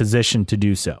best positioned to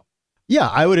do so. Yeah,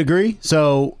 I would agree.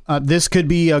 So this could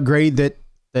be a grade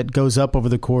that goes up over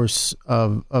the course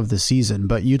of the season,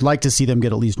 but you'd like to see them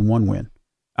get at least one win.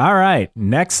 All right.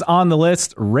 Next on the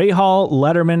list, Rahal,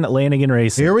 Letterman, Lanigan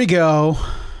Racing. Here we go.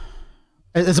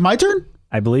 Is it my turn?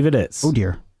 I believe it is. Oh,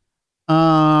 dear.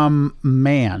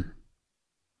 Man.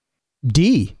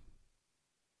 D.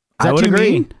 I would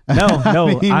agree.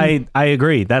 No, I I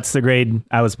agree. That's the grade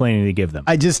I was planning to give them.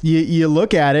 You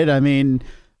look at it. I mean,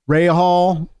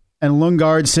 Rahal and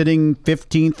Lundgaard sitting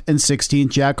 15th and 16th,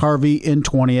 Jack Harvey in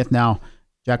 20th. Now,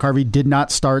 Jack Harvey did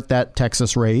not start that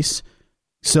Texas race,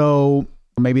 so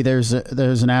maybe there's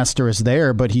an asterisk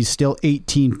there, but he's still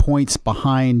 18 points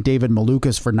behind David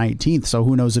Malukas for 19th, so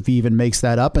who knows if he even makes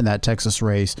that up in that Texas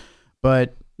race.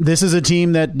 But this is a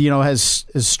team that, has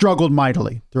struggled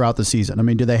mightily throughout the season. I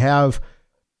mean, do they have...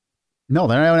 No,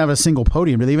 they don't even have a single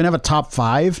podium. Do they even have a top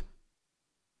five?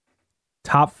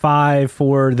 Top five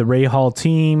for the Rahal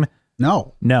team?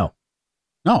 No, they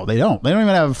don't. They don't even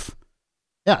have...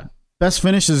 Yeah, best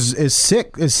finish is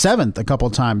seventh a couple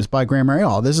of times by Graham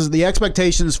Rahal. This is the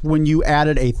expectations when you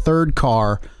added a third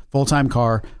car, full-time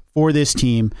car, for this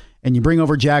team, and you bring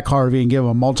over Jack Harvey and give him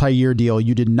a multi-year deal.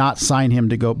 You did not sign him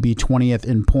to go be 20th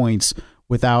in points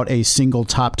without a single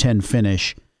top 10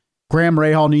 finish. Graham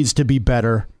Rahal needs to be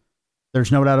better.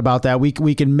 There's no doubt about that. We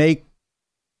can make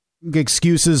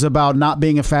excuses about not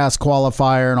being a fast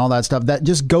qualifier and all that stuff. That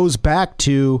just goes back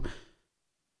to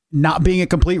not being a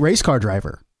complete race car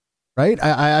driver, right?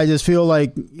 I just feel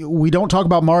like we don't talk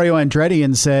about Mario Andretti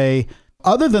and say,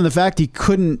 other than the fact he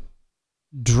couldn't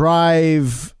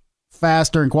drive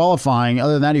fast during qualifying.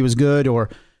 Other than that, he was good. Or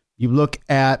you look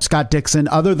at Scott Dixon,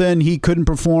 other than he couldn't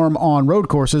perform on road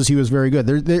courses, he was very good.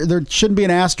 There shouldn't be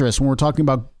an asterisk when we're talking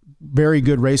about very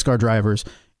good race car drivers.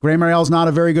 Graham Rahal is not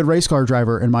a very good race car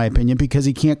driver, in my opinion, because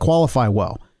he can't qualify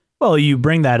well. Well, you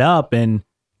bring that up, and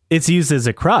it's used as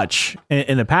a crutch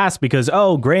in the past because,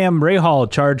 Graham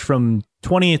Rahal charged from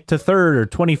 20th to 3rd or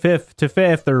 25th to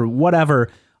 5th or whatever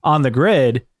on the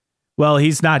grid. Well,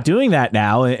 he's not doing that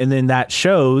now, and then that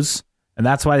shows, and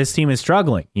that's why this team is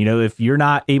struggling. If you're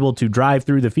not able to drive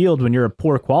through the field when you're a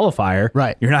poor qualifier,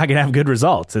 right, you're not going to have good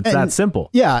results. It's that simple.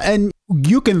 Yeah, and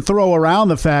you can throw around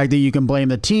the fact that you can blame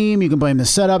the team, you can blame the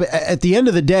setup. At the end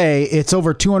of the day, it's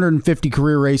over 250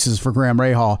 career races for Graham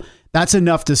Rahal. That's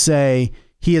enough to say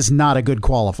he is not a good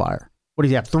qualifier. What does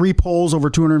he have? 3 poles over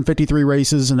 253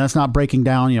 races, and that's not breaking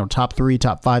down, top 3,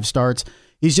 top 5 starts.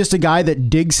 He's just a guy that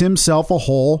digs himself a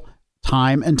hole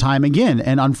time and time again.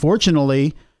 And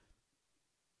unfortunately,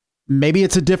 maybe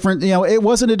it's a different, it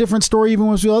wasn't a different story even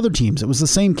with the other teams. It was the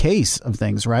same case of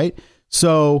things, right?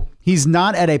 So he's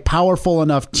not at a powerful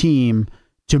enough team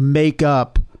to make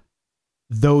up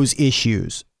those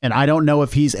issues. And I don't know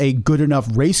if he's a good enough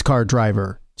race car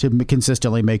driver to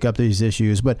consistently make up these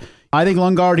issues. But I think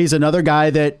Lundgaard, he's another guy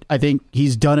that I think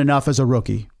he's done enough as a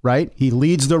rookie, right? He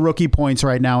leads the rookie points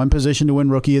right now, in position to win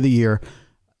Rookie of the Year.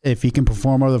 If he can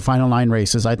perform over the final 9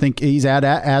 races, I think he's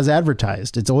as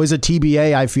advertised. It's always a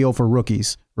TBA, I feel, for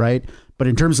rookies, right? But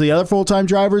in terms of the other full-time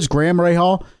drivers, Graham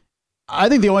Rahal, I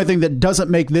think the only thing that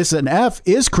doesn't make this an F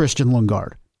is Christian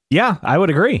Lundgaard. Yeah, I would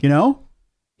agree.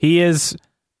 He has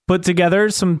put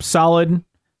together some solid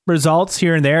results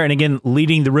here and there. And again,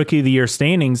 leading the Rookie of the Year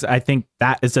standings, I think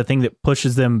that is the thing that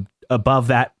pushes them above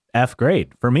that F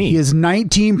grade for me. He is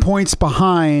 19 points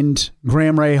behind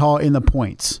Graham Rahal in the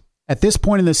points. At this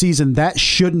point in the season, that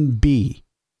shouldn't be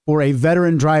for a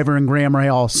veteran driver in Graham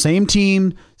Rahal. Same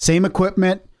team, same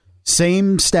equipment,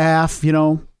 same staff,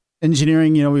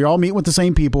 engineering, we all meet with the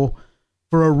same people.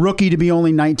 For a rookie to be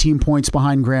only 19 points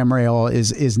behind Graham Rahal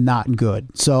is not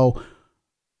good. So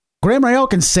Graham Rahal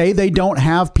can say they don't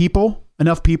have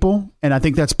enough people, and I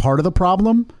think that's part of the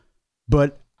problem.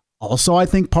 But also, I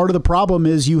think part of the problem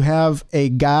is you have a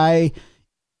guy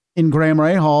in Graham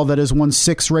Rahal that has won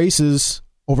 6 races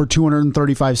over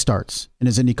 235 starts in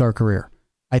his IndyCar career.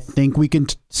 I think we can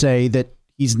say that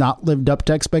he's not lived up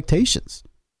to expectations.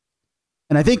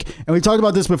 And I think, and we talked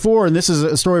about this before, and this is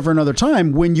a story for another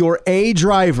time, when your A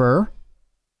driver,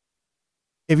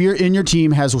 if you're in your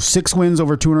team, has 6 wins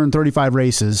over 235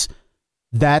 races,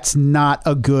 that's not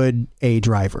a good A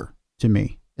driver to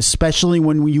me, especially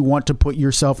when you want to put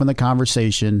yourself in the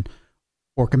conversation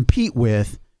or compete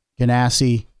with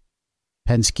Ganassi,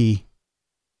 Penske,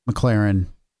 McLaren,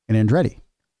 and Andretti.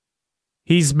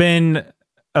 He's been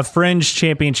a fringe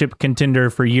championship contender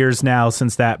for years now,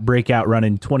 since that breakout run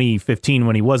in 2015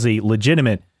 when he was a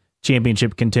legitimate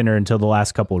championship contender until the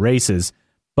last couple of races.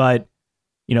 But,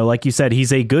 like you said,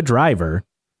 he's a good driver,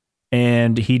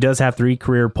 and he does have 3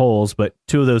 career poles, but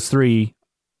 2 of those 3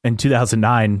 in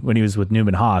 2009 when he was with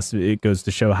Newman Haas. It goes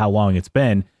to show how long it's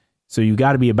been. So you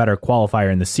got to be a better qualifier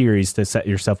in the series to set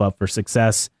yourself up for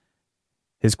success.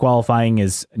 His qualifying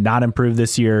is not improved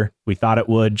this year. We thought it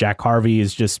would. Jack Harvey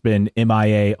has just been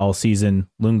MIA all season.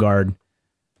 Lundgaard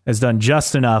has done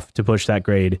just enough to push that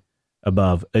grade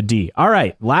above a D. All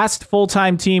right, last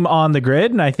full-time team on the grid,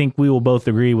 and I think we will both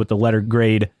agree with the letter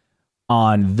grade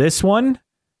on this one,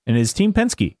 and is Team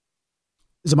Penske.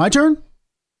 Is it my turn?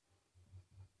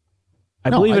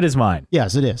 I believe it is mine.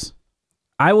 Yes, it is.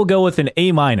 I will go with an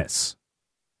A-.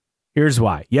 Here's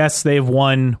why. Yes, they've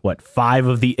won, 5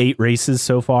 of the 8 races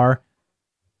so far,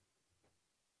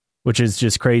 which is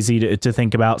just crazy to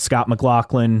think about. Scott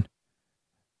McLaughlin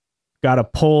got a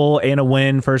pole and a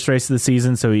win first race of the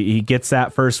season, so he gets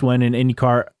that first win in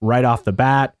IndyCar right off the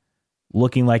bat,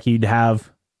 looking like he'd have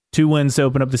 2 wins to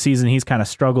open up the season. He's kind of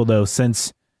struggled, though,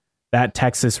 since that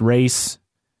Texas race.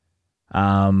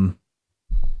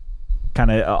 Kind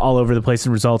of all over the place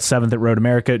in results. 7th at Road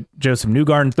America. Joseph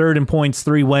Newgarden, 3rd in points,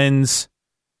 3 wins,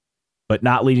 but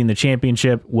not leading the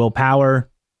championship. Will Power,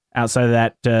 outside of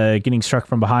that, getting struck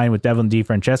from behind with Devlin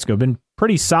DeFrancesco, been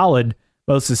pretty solid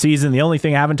most of the season. The only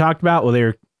thing I haven't talked about, well,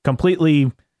 they're completely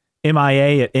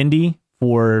MIA at Indy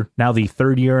for now the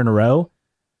 3rd year in a row.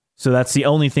 So that's the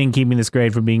only thing keeping this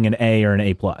grade from being an A or an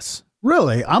A+.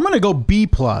 Really? I'm going to go B+.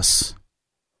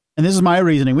 And this is my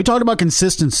reasoning. We talked about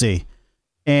consistency.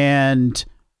 And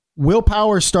Will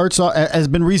Power has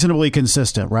been reasonably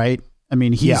consistent, right? I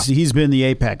mean, he's been the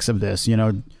apex of this.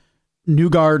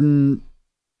 Newgarden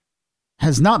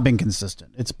has not been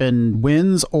consistent. It's been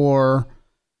wins or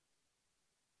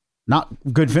not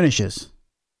good finishes.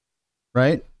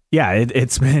 right? Yeah,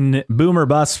 it's been boom or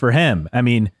bust for him. I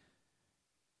mean,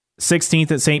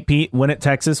 16th at St. Pete, win at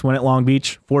Texas, win at Long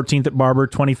Beach, 14th at Barber,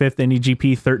 25th Indy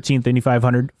GP, 13th Indy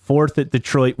 500, 4th at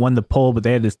Detroit, won the pole, but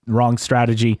they had this wrong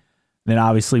strategy. Then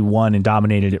obviously won and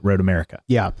dominated at Road America.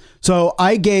 Yeah. So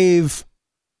I gave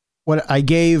Chip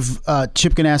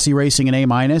Ganassi Racing an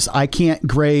A-. I can't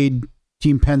grade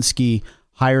Team Penske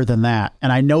higher than that.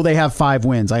 And I know they have 5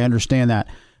 wins. I understand that.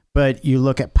 But you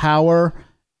look at power,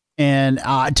 and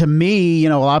to me,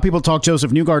 a lot of people talk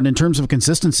Joseph Newgarden in terms of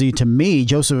consistency. To me,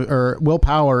 Will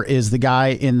Power is the guy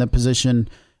in the position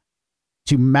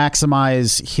to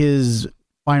maximize his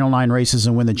final 9 races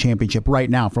and win the championship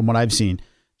right now, from what I've seen.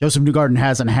 Joseph Newgarden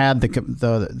hasn't had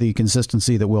the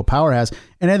consistency that Will Power has.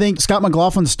 And I think Scott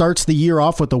McLaughlin starts the year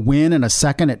off with a win and a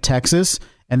second at Texas,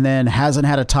 and then hasn't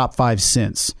had a top 5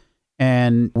 since.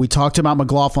 And we talked about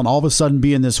McLaughlin all of a sudden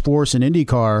being this force in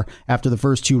IndyCar after the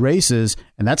first 2 races,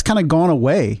 and that's kind of gone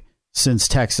away since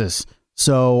Texas.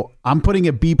 So I'm putting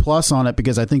a B+ on it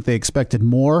because I think they expected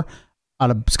more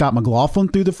out of Scott McLaughlin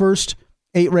through the first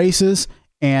 8 races.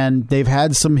 And they've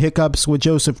had some hiccups with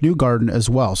Joseph Newgarden as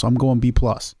well. So I'm going B+.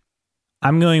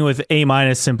 I'm going with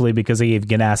A- simply because I gave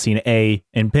Ganassi an A.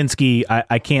 And Penske,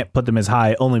 I can't put them as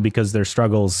high only because their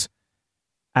struggles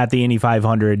at the Indy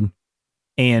 500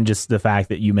 and just the fact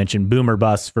that you mentioned boom or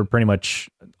bust for pretty much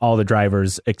all the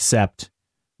drivers except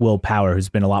Will Power, who's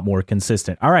been a lot more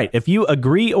consistent. All right. If you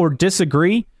agree or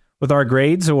disagree with our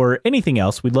grades or anything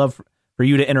else, we'd love for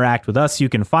you to interact with us. You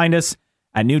can find us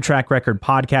at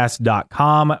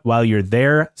newtrackrecordpodcast.com. While you're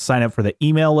there, sign up for the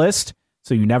email list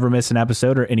so you never miss an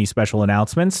episode or any special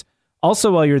announcements.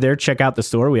 Also, while you're there, check out the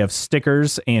store. We have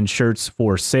stickers and shirts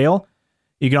for sale.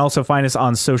 You can also find us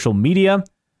on social media.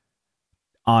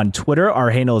 On Twitter, our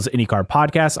handle is IndyCar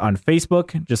Podcast. On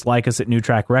Facebook, just like us at New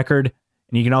Track Record.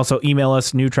 And you can also email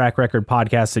us,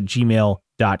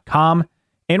 newtrackrecordpodcast@gmail.com.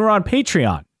 And we're on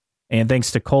Patreon. And thanks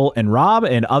to Cole and Rob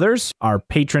and others, our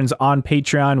patrons on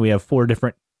Patreon, we have 4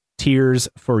 different tiers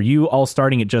for you, all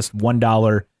starting at just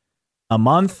 $1 a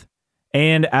month.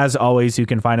 And as always, you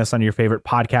can find us on your favorite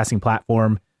podcasting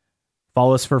platform.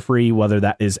 Follow us for free, whether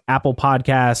that is Apple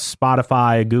Podcasts,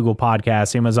 Spotify, Google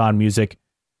Podcasts, Amazon Music,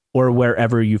 or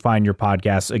wherever you find your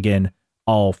podcasts. Again,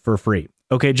 all for free.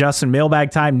 Okay, Justin,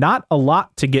 mailbag time. Not a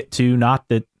lot to get to. Not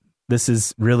that this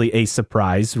is really a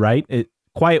surprise, right?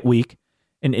 Quiet week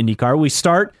in IndyCar.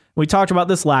 We talked about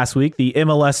this last week, the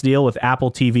MLS deal with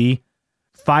Apple TV.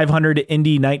 500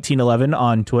 Indy 1911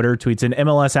 on Twitter tweets an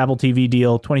MLS Apple TV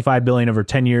deal, $25 billion over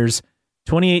 10 years,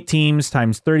 28 teams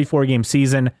times 34 game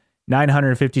season,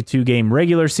 952 game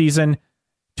regular season,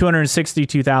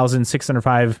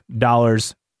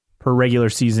 $262,605 per regular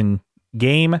season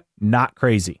game. Not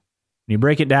crazy. When you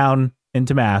break it down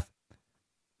into math,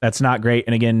 that's not great.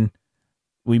 And again,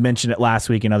 we mentioned it last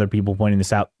week and other people pointing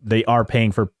this out. They are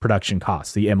paying for production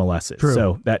costs, the MLS is. True.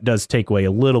 So that does take away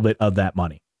a little bit of that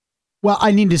money. Well,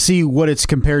 I need to see what it's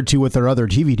compared to with their other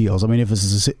TV deals. I mean, if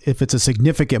it's a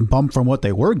significant bump from what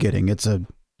they were getting, it's a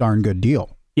darn good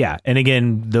deal. Yeah. And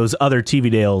again, those other TV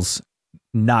deals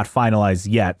not finalized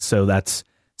yet. So that's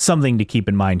something to keep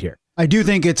in mind here. I do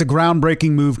think it's a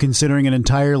groundbreaking move considering an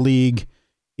entire league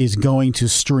is going to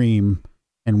stream.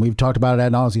 And we've talked about it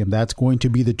ad nauseum. That's going to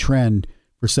be the trend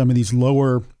for some of these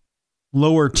lower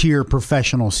tier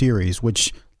professional series,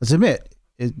 which, let's admit,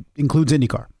 it includes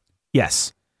IndyCar.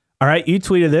 Yes. All right. You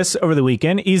tweeted this over the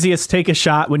weekend. Easiest take a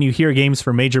shot when you hear games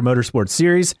for major motorsports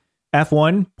series.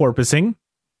 F1, porpoising.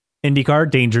 IndyCar,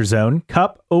 danger zone.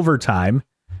 Cup, overtime.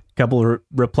 Couple of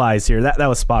replies here. That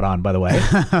was spot on, by the way.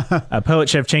 Poet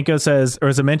Shevchenko says, there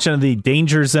was a mention of the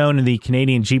danger zone in the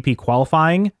Canadian GP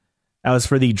qualifying. That was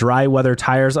for the dry weather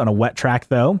tires on a wet track,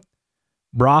 though.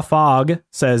 Bra Fog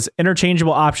says,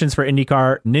 interchangeable options for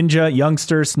IndyCar, Ninja,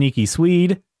 Youngster, Sneaky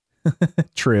Swede.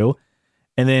 True.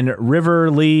 And then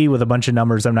River Lee with a bunch of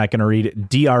numbers I'm not going to read.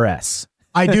 DRS.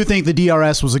 I do think the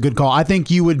DRS was a good call. I think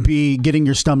you would be getting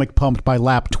your stomach pumped by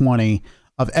lap 20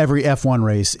 of every F1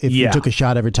 race if you took a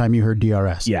shot every time you heard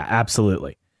DRS. Yeah,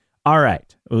 absolutely. All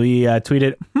right. We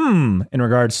tweeted, in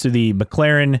regards to the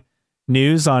McLaren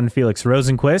news on Felix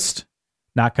Rosenqvist,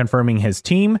 not confirming his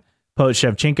team. Poet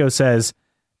Shevchenko says,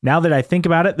 now that I think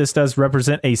about it, this does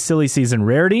represent a silly season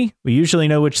rarity. We usually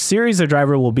know which series a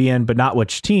driver will be in, but not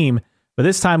which team. But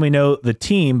this time we know the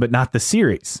team, but not the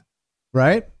series.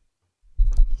 Right?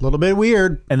 A little bit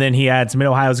weird. And then he adds,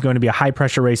 Mid-Ohio is going to be a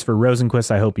high-pressure race for Rosenqvist.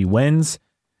 I hope he wins.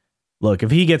 Look,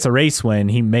 if he gets a race win,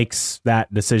 he makes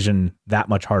that decision that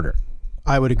much harder.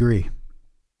 I would agree.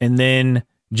 And then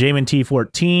Jamin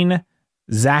T14,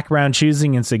 Zach Brown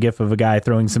choosing. It's a gif of a guy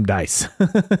throwing some dice.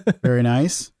 Very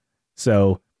nice.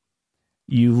 So,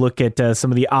 You look at some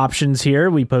of the options here.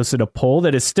 We posted a poll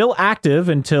that is still active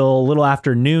until a little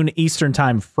after noon Eastern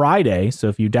time Friday. So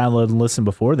if you download and listen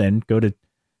before then, go to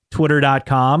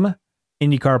twitter.com.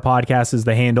 IndyCar Podcast is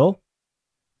the handle.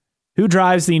 Who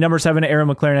drives the number 7 Arrow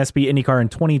McLaren SB IndyCar in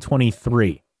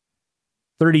 2023?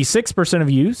 36% of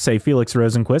you say Felix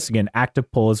Rosenqvist. Again, active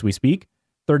poll as we speak.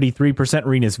 33%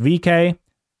 Rinus VeeKay.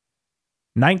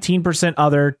 19%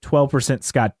 other, 12%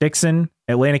 Scott Dixon.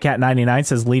 Atlanta Cat 99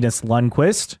 says Linus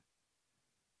Lundqvist.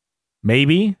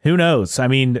 Maybe. Who knows? I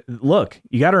mean, look,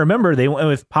 you got to remember they went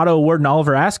with Pato O'Ward and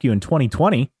Oliver Askew in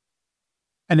 2020.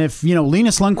 And if,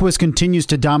 Linus Lundqvist continues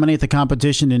to dominate the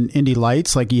competition in Indy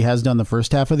Lights like he has done the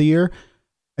first half of the year,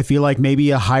 I feel like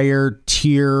maybe a higher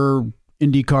tier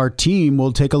IndyCar team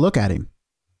will take a look at him.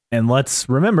 And let's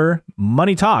remember,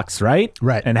 money talks, right?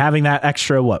 Right. And having that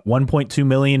extra, $1.2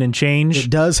 million and change? It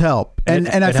does help. And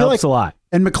I it feel helps like a lot.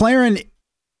 And McLaren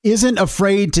isn't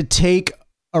afraid to take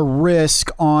a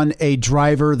risk on a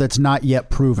driver that's not yet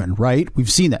proven, right? We've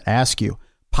seen that. Askew.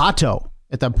 Pato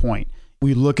at that point.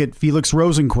 We look at Felix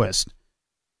Rosenqvist.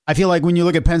 I feel like when you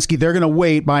look at Penske, they're going to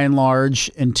wait by and large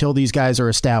until these guys are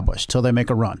established, till they make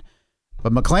a run.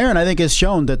 But McLaren, I think, has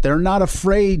shown that they're not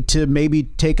afraid to maybe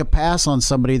take a pass on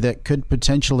somebody that could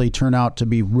potentially turn out to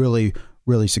be really,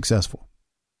 really successful.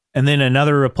 And then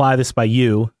another reply, this by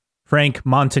you, Frank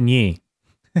Montagny.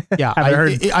 Yeah, I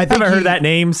haven't heard that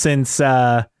name since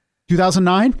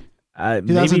 2009,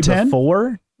 maybe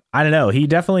before. I don't know. He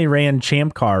definitely ran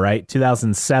Champ Car, right?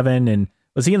 2007, and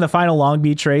was he in the final Long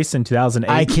Beach race in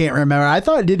 2008? I can't remember. I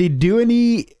thought, did he do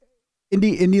any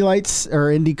Indy Lights or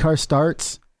IndyCar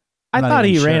starts? I thought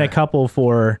he ran a couple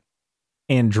for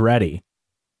Andretti.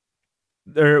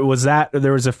 There was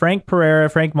a Frank Pereira,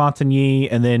 Frank Montagny,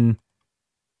 and then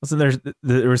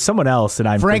there was someone else that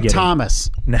I'm Frank forgetting. Thomas.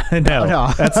 No,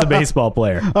 that's the baseball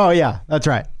player. Oh yeah, that's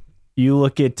right. You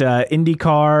look at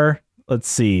IndyCar. Let's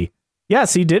see.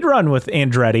 Yes, he did run with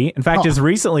Andretti. In fact, as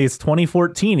recently as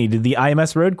 2014, he did the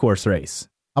IMS road course race.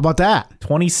 How about that?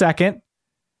 22nd.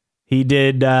 He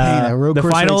did that road the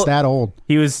course final. Race that old.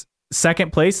 He was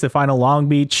second place, the final Long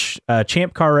Beach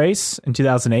Champ Car race in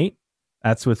 2008.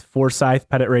 That's with Forsyth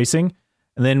Pettit Racing.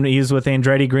 And then he was with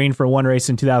Andretti Green for one race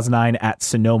in 2009 at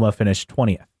Sonoma, finished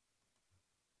 20th.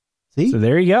 See? So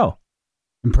there you go.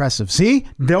 Impressive. See?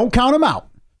 Don't count him out.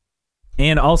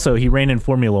 And also, he ran in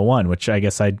Formula One, which I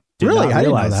guess I did not realize. I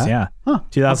didn't know that. Yeah. Huh.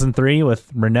 2003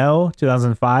 with Renault,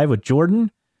 2005 with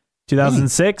Jordan,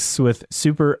 2006 with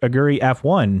Super Aguri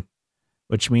F1,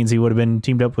 which means he would have been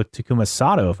teamed up with Takuma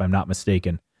Sato, if I'm not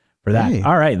mistaken, for that. Hey.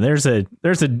 All right, there's a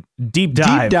deep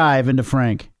dive. Deep dive into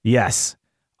Frank. Yes.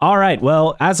 All right.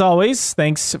 Well, as always,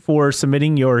 thanks for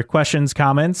submitting your questions,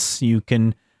 comments. You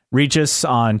can reach us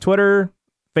on Twitter,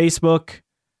 Facebook,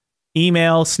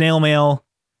 email, snail mail,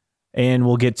 and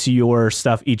we'll get to your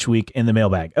stuff each week in the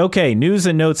mailbag. Okay, news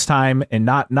and notes time, and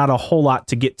not a whole lot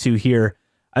to get to here.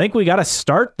 I think we got to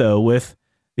start, though, with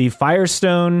the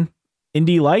Firestone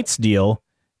Indy Lights deal.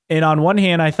 And on one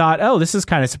hand, I thought, this is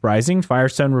kind of surprising.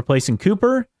 Firestone replacing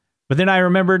Cooper. But then I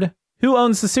remembered, who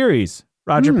owns the series?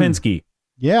 Roger Penske.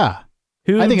 Yeah.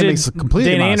 I think it makes a complete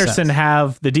Dan amount of Anderson sense.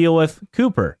 have the deal with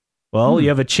Cooper? Well, you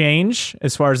have a change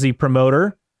as far as the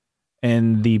promoter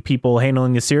and the people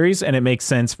handling the series, and it makes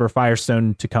sense for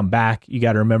Firestone to come back. You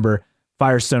got to remember,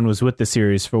 Firestone was with the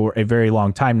series for a very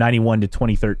long time, 91 to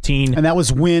 2013. And that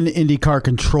was when IndyCar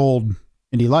controlled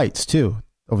Indy Lights, too,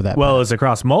 over that. Well, it was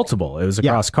across multiple. It was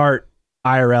across CART,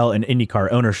 IRL, and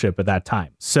IndyCar ownership at that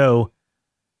time. So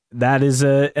that is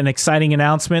an exciting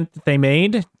announcement that they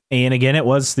made. And again, it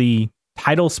was the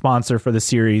title sponsor for the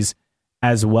series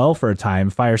as well for a time,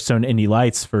 Firestone Indy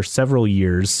Lights, for several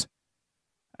years.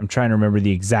 I'm trying to remember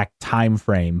the exact time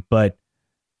frame, but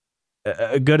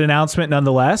a good announcement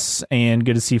nonetheless, and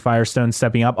good to see Firestone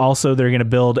stepping up. Also, they're going to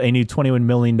build a new $21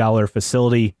 million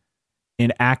facility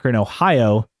in Akron,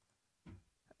 Ohio,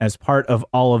 as part of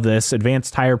all of this.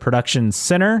 Advanced Tire Production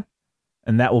Center,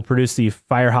 and that will produce the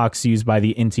Firehawks used by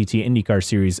the NTT IndyCar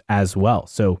Series as well.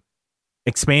 So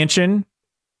expansion,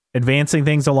 advancing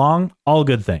things along, all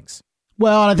good things.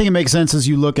 Well, and I think it makes sense as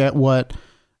you look at what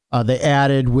they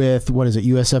added with,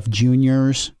 USF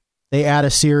Juniors. They add a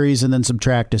series and then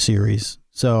subtract a series.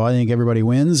 So I think everybody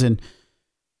wins, and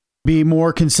be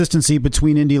more consistency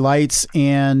between Indy Lights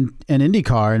and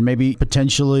IndyCar, and maybe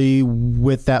potentially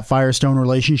with that Firestone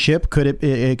relationship, could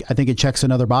it I think it checks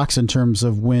another box in terms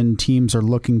of when teams are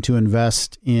looking to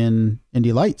invest in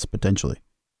Indy Lights potentially.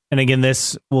 And again,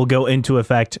 this will go into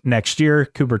effect next year.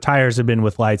 Cooper Tires have been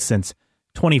with Lights since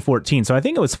 2014. So I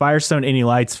think it was Firestone Indy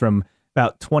Lights from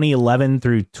about 2011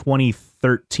 through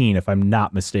 2013, if I'm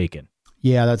not mistaken.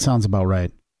 Yeah, that sounds about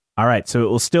right. All right, so it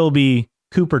will still be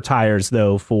Cooper tires,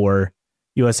 though, for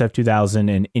USF 2000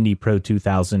 and Indy Pro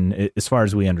 2000, as far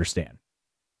as we understand.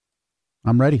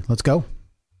 I'm ready. Let's go.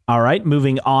 All right,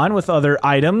 moving on with other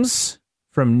items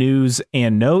from news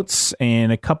and notes,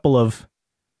 and a couple of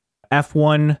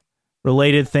F1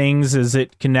 related things as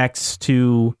it connects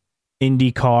to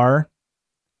IndyCar.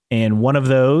 And one of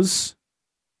those,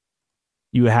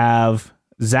 you have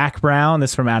Zach Brown. This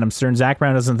is from Adam Stern. Zach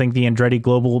Brown doesn't think the Andretti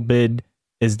Global bid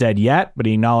is dead yet, but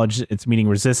he acknowledged it's meeting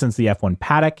resistance to the F1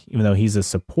 paddock, even though he's a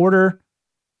supporter.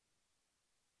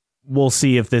 We'll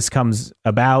see if this comes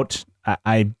about.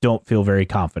 I don't feel very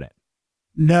confident.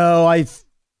 No, I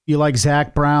feel like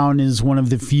Zach Brown is one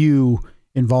of the few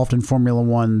involved in Formula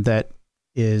One that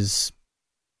is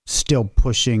still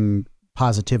pushing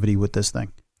positivity with this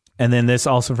thing. And then this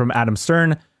also from Adam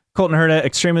Stern. Colton Herta,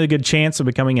 extremely good chance of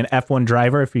becoming an F1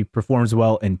 driver if he performs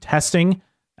well in testing.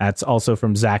 That's also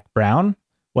from Zach Brown,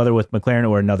 whether with McLaren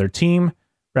or another team.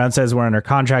 Brown says we're under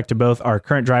contract to both our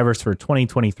current drivers for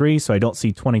 2023, so I don't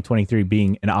see 2023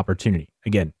 being an opportunity.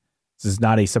 Again, this is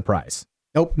not a surprise.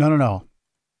 Nope, no.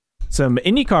 Some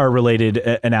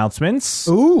IndyCar-related announcements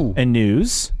and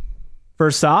news.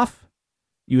 First off,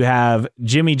 you have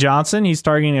Jimmy Johnson. He's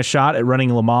targeting a shot at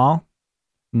running Le Mans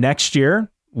next year,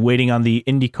 waiting on the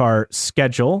IndyCar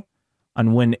schedule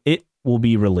on when it will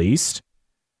be released.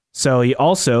 So he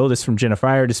also, this from Jenna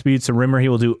Fryer, disputes a rumor he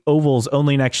will do ovals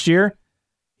only next year.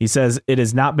 He says it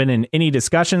has not been in any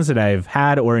discussions that I've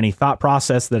had or any thought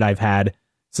process that I've had.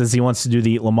 Says he wants to do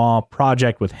the Le Mans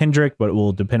project with Hendrick, but it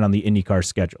will depend on the IndyCar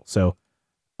schedule. So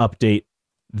update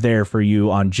there for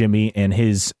you on Jimmy and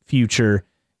his future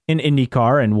in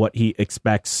IndyCar and what he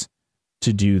expects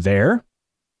to do there.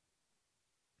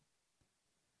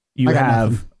 You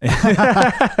have,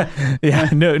 yeah,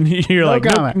 no, you're no like,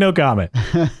 comment. No comment.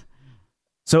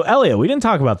 So Elio, we didn't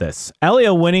talk about this.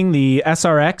 Elio winning the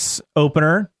SRX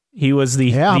opener. He was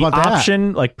the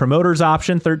option, like promoter's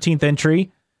option, 13th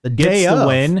entry. The day gets the of.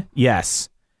 win. Yes.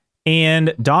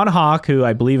 And Don Hawk, who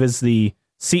I believe is the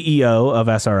CEO of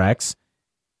SRX,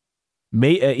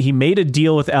 he made a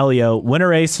deal with Elio, win a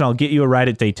race and I'll get you a ride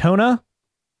at Daytona.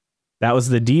 That was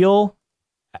the deal.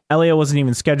 Elio wasn't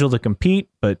even scheduled to compete,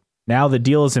 but now the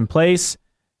deal is in place.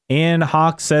 And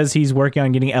Hawk says he's working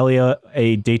on getting Elio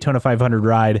a Daytona 500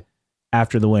 ride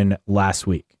after the win last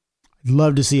week. I'd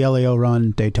love to see Elio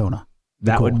run Daytona.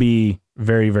 That would be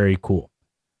very, very cool.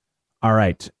 All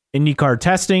right. IndyCar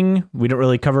testing. We don't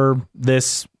really cover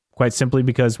this quite simply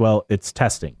because, well, it's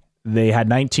testing. They had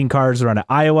 19 cars run at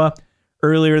Iowa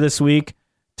earlier this week.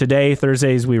 Today,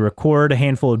 Thursday, as we record, a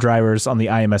handful of drivers on the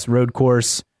IMS road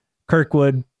course.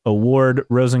 Kirkwood, Award,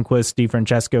 Rosenquist,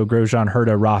 DeFrancesco, Grosjean,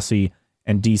 Herta, Rossi,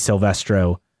 and Di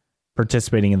Silvestro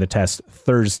participating in the test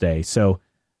Thursday. So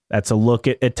that's a look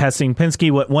at testing.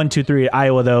 Penske went 1-2-3 at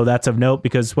Iowa, though. That's of note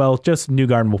because, well, just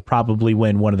Newgarden will probably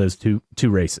win one of those two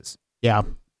races. Yeah.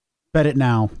 Bet it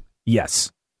now.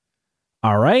 Yes.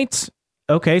 All right.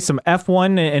 Okay, some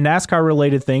F1 and NASCAR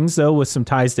related things, though, with some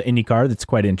ties to IndyCar. That's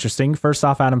quite interesting. First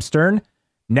off, Adam Stern.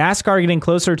 NASCAR getting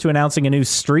closer to announcing a new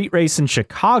street race in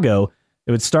Chicago.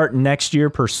 It would start next year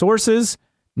per sources.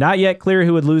 Not yet clear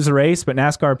who would lose the race, but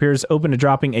NASCAR appears open to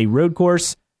dropping a road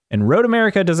course. And Road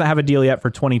America doesn't have a deal yet for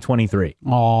 2023.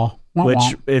 Aww.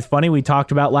 Which is funny, we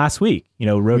talked about last week. You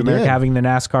know, Road America having the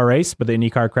NASCAR race, but the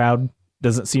IndyCar crowd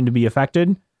doesn't seem to be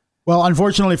affected. Well,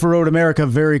 unfortunately for Road America,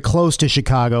 very close to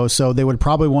Chicago, so they would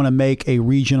probably want to make a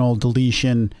regional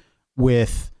deletion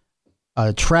with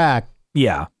a track.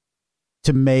 Yeah.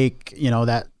 To make,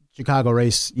 that Chicago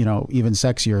race, even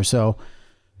sexier. So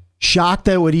shocked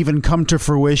that it would even come to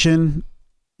fruition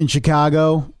in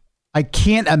Chicago. I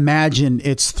can't imagine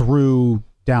it's through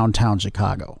downtown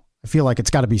Chicago. I feel like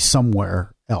it's got to be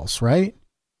somewhere else, right?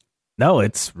 No,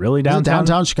 it's really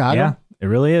downtown Chicago. Yeah, it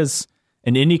really is.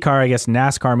 And IndyCar, I guess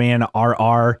NASCAR man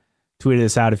RR tweeted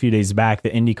this out a few days back.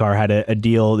 That IndyCar had a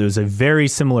deal. It was a very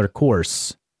similar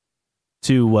course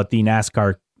to what the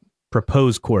NASCAR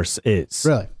proposed course is.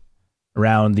 Really?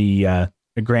 Around the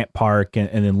Grant Park and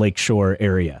then Lakeshore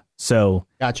area. So,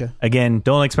 gotcha. Again,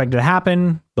 don't expect it to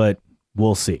happen, but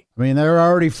we'll see. I mean, they're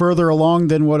already further along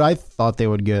than what I thought they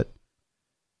would get.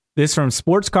 This from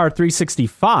Sports Car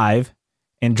 365.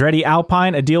 Andretti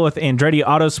Alpine, a deal with Andretti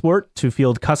Autosport to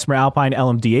field customer Alpine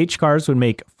LMDH cars would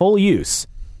make full use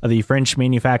of the French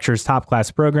manufacturer's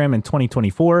top-class program in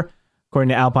 2024, according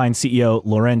to Alpine CEO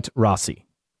Laurent Rossi.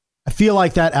 I feel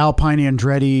like that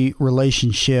Alpine-Andretti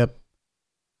relationship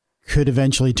could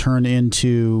eventually turn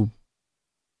into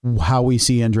how we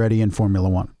see Andretti in Formula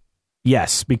One.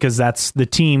 Yes, because that's the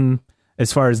team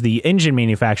as far as the engine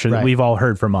manufacturer that Right. we've all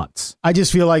heard for months. I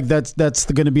just feel like that's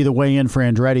going to be the way in for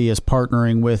Andretti, is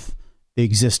partnering with the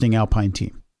existing Alpine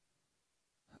team.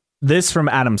 This from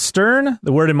Adam Stern.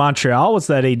 The word in Montreal was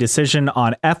that a decision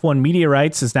on F1 media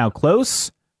rights is now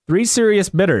close. 3 serious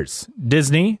bidders: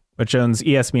 Disney, which owns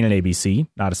ESPN and ABC,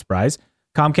 not a surprise,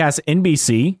 Comcast,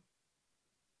 NBC,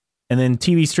 and then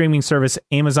TV streaming service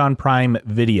Amazon Prime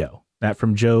Video. That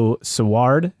from Joe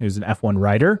Saward, who's an F1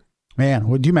 writer. Man,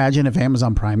 would you imagine if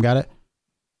Amazon Prime got it?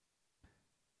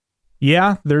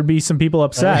 Yeah, there'd be some people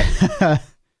upset.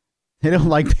 They don't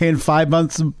like paying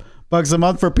 $5 a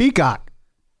month for Peacock.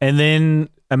 And then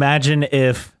imagine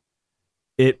if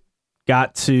it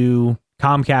got to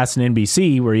Comcast and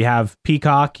NBC, where you have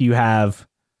Peacock, you have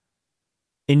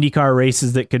IndyCar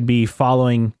races that could be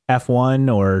following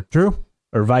F1 or True.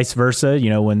 or vice versa,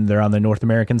 when they're on the North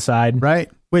American side. Right.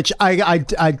 Which I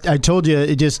told you,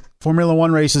 it just, Formula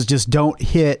One races just don't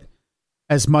hit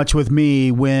as much with me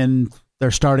when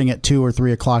they're starting at 2 or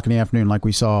 3 o'clock in the afternoon, like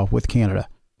we saw with Canada.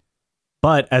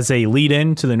 But as a lead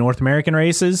in to the North American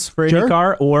races for Sure.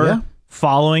 IndyCar or Yeah.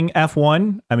 following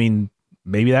F1, I mean,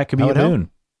 maybe that could be That a would help. boon.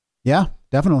 Yeah,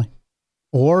 definitely.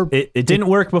 Or It didn't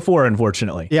work before,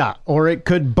 unfortunately. yeah, or it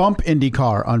could bump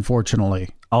IndyCar, unfortunately.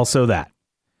 Also that.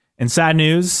 And sad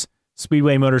news,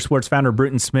 Speedway Motorsports founder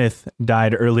Bruton Smith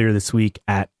died earlier this week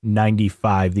at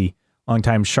 95. The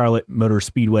longtime Charlotte Motor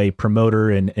Speedway promoter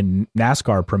and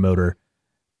NASCAR promoter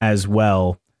as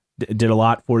well. Did a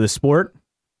lot for the sport.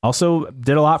 Also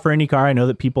did a lot for IndyCar. I know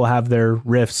that people have their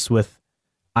rifts with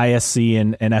ISC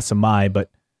and SMI, but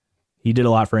he did a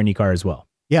lot for IndyCar as well.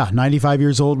 Yeah, 95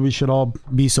 years old. We should all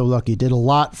be so lucky. Did a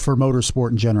lot for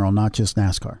motorsport in general, not just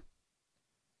NASCAR.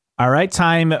 All right,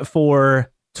 time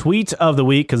for tweet of the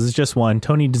week, because it's just one.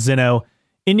 Tony DeZino,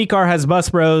 IndyCar has Bus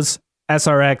Bros,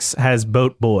 SRX has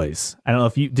Boat Boys. I don't know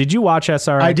if did you watch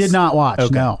SRX? I did not watch,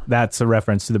 Okay. no. That's a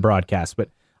reference to the broadcast, but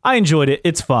I enjoyed it.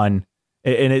 It's fun.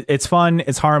 It's fun.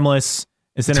 It's harmless.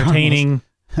 It's entertaining.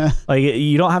 Like,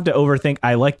 you don't have to overthink.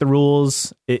 I like the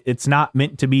rules. It's not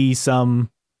meant to be some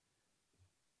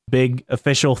big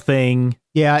official thing.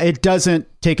 Yeah, it doesn't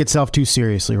take itself too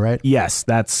seriously, right? Yes,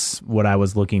 that's what I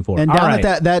was looking for. And All down right.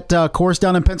 at that course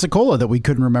down in Pensacola that we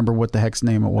couldn't remember what the heck's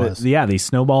name it was. The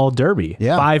Snowball Derby.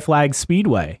 Yeah. 5 Flag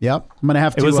Speedway. Yep. I'm going to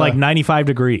have to. It was like 95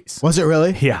 degrees. Was it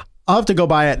really? Yeah. I'll have to go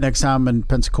by it next time in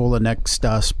Pensacola next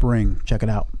spring. Check it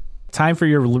out. Time for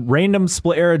your random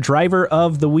split era driver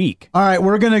of the week. All right,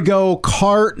 we're going to go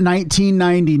kart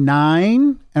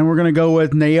 1999, and we're going to go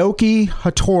with Naoki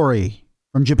Hattori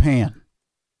from Japan.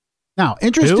 Now,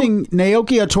 interesting,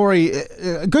 Naoki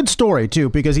Hattori, a good story, too,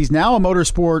 because he's now a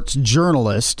motorsports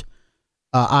journalist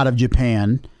out of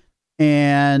Japan.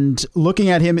 And looking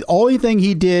at him, the only thing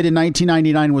he did in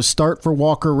 1999 was start for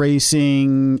Walker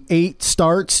Racing, 8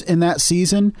 starts in that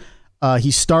season.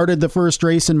 He started the first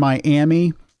race in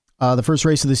Miami. The first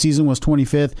race of the season was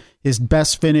 25th. His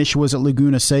best finish was at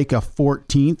Laguna Seca,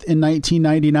 14th in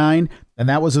 1999. And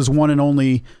that was his one and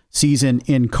only season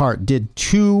in kart. Did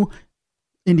 2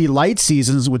 Indy Light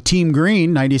seasons with Team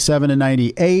Green, 97 and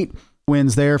 98.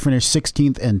 Wins there, finished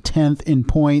 16th and 10th in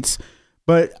points.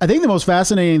 But I think the most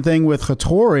fascinating thing with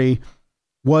Hattori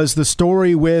was the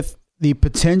story with the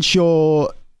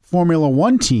potential Formula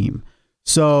One team.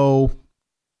 So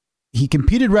he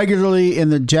competed regularly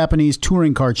in the Japanese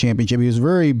Touring Car Championship. He was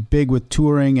very big with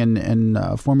touring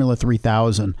and Formula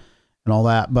 3000 and all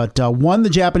that, but won the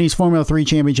Japanese Formula 3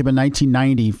 Championship in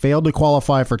 1990, failed to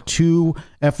qualify for 2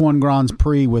 F1 Grands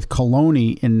Prix with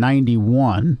Coloni in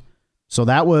 91. So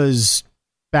that was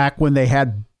back when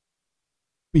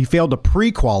he failed to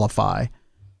pre-qualify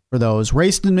for those.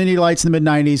 Raced in Mini Lights in the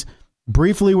mid-90s,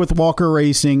 briefly with Walker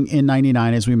Racing in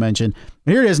 99, as we mentioned.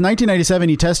 And here it is, 1997,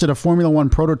 he tested a Formula One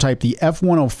prototype, the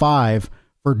F105,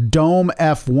 for Dome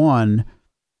F1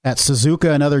 at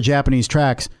Suzuka and other Japanese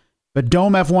tracks. But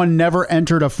Dome F1 never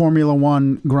entered a Formula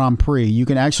One Grand Prix. You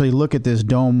can actually look at this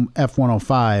Dome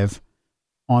F105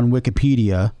 on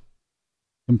Wikipedia,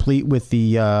 complete with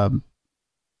the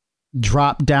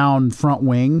drop-down front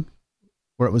wing,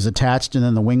 where it was attached and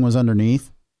then the wing was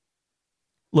underneath.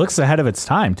 Looks ahead of its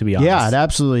time, to be honest. Yeah, it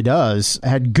absolutely does.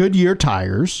 Had Goodyear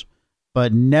tires,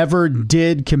 but never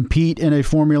did compete in a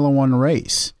Formula One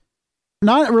race.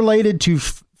 Not related to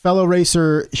fellow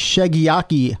racer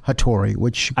Shigeaki Hattori,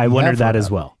 which I wondered that as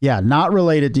well. Yeah, not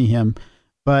related to him,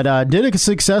 but did a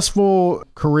successful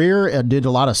career. Did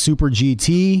a lot of Super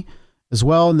GT as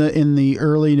well in the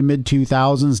early to mid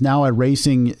 2000s. Now a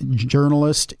racing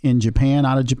journalist in Japan,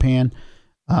 out of Japan,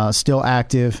 still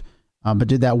active. But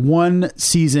did that one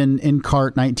season in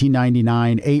kart,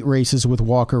 1999, 8 races with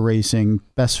Walker Racing,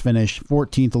 best finish,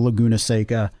 14th of Laguna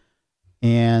Seca.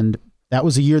 And that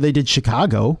was the year they did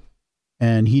Chicago,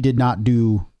 and he did not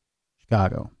do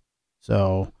Chicago.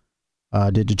 So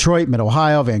did Detroit,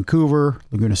 Mid-Ohio, Vancouver,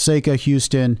 Laguna Seca,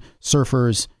 Houston,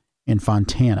 Surfers, and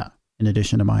Fontana, in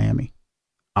addition to Miami.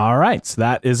 All right, so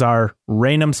that is our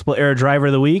random split air driver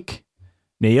of the week,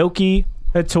 Naoki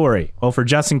Hattori. Well, for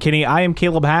Justin Kinney, I am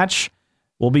Caleb Hatch.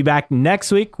 We'll be back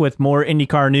next week with more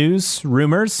IndyCar news,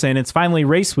 rumors, and it's finally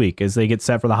race week as they get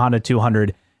set for the Honda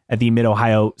 200 at the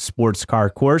Mid-Ohio Sports Car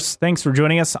Course. Thanks for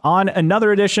joining us on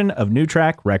another edition of New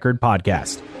Track Record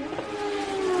Podcast.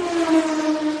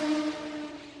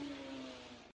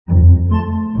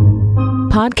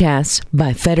 Podcasts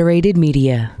by Federated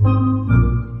Media.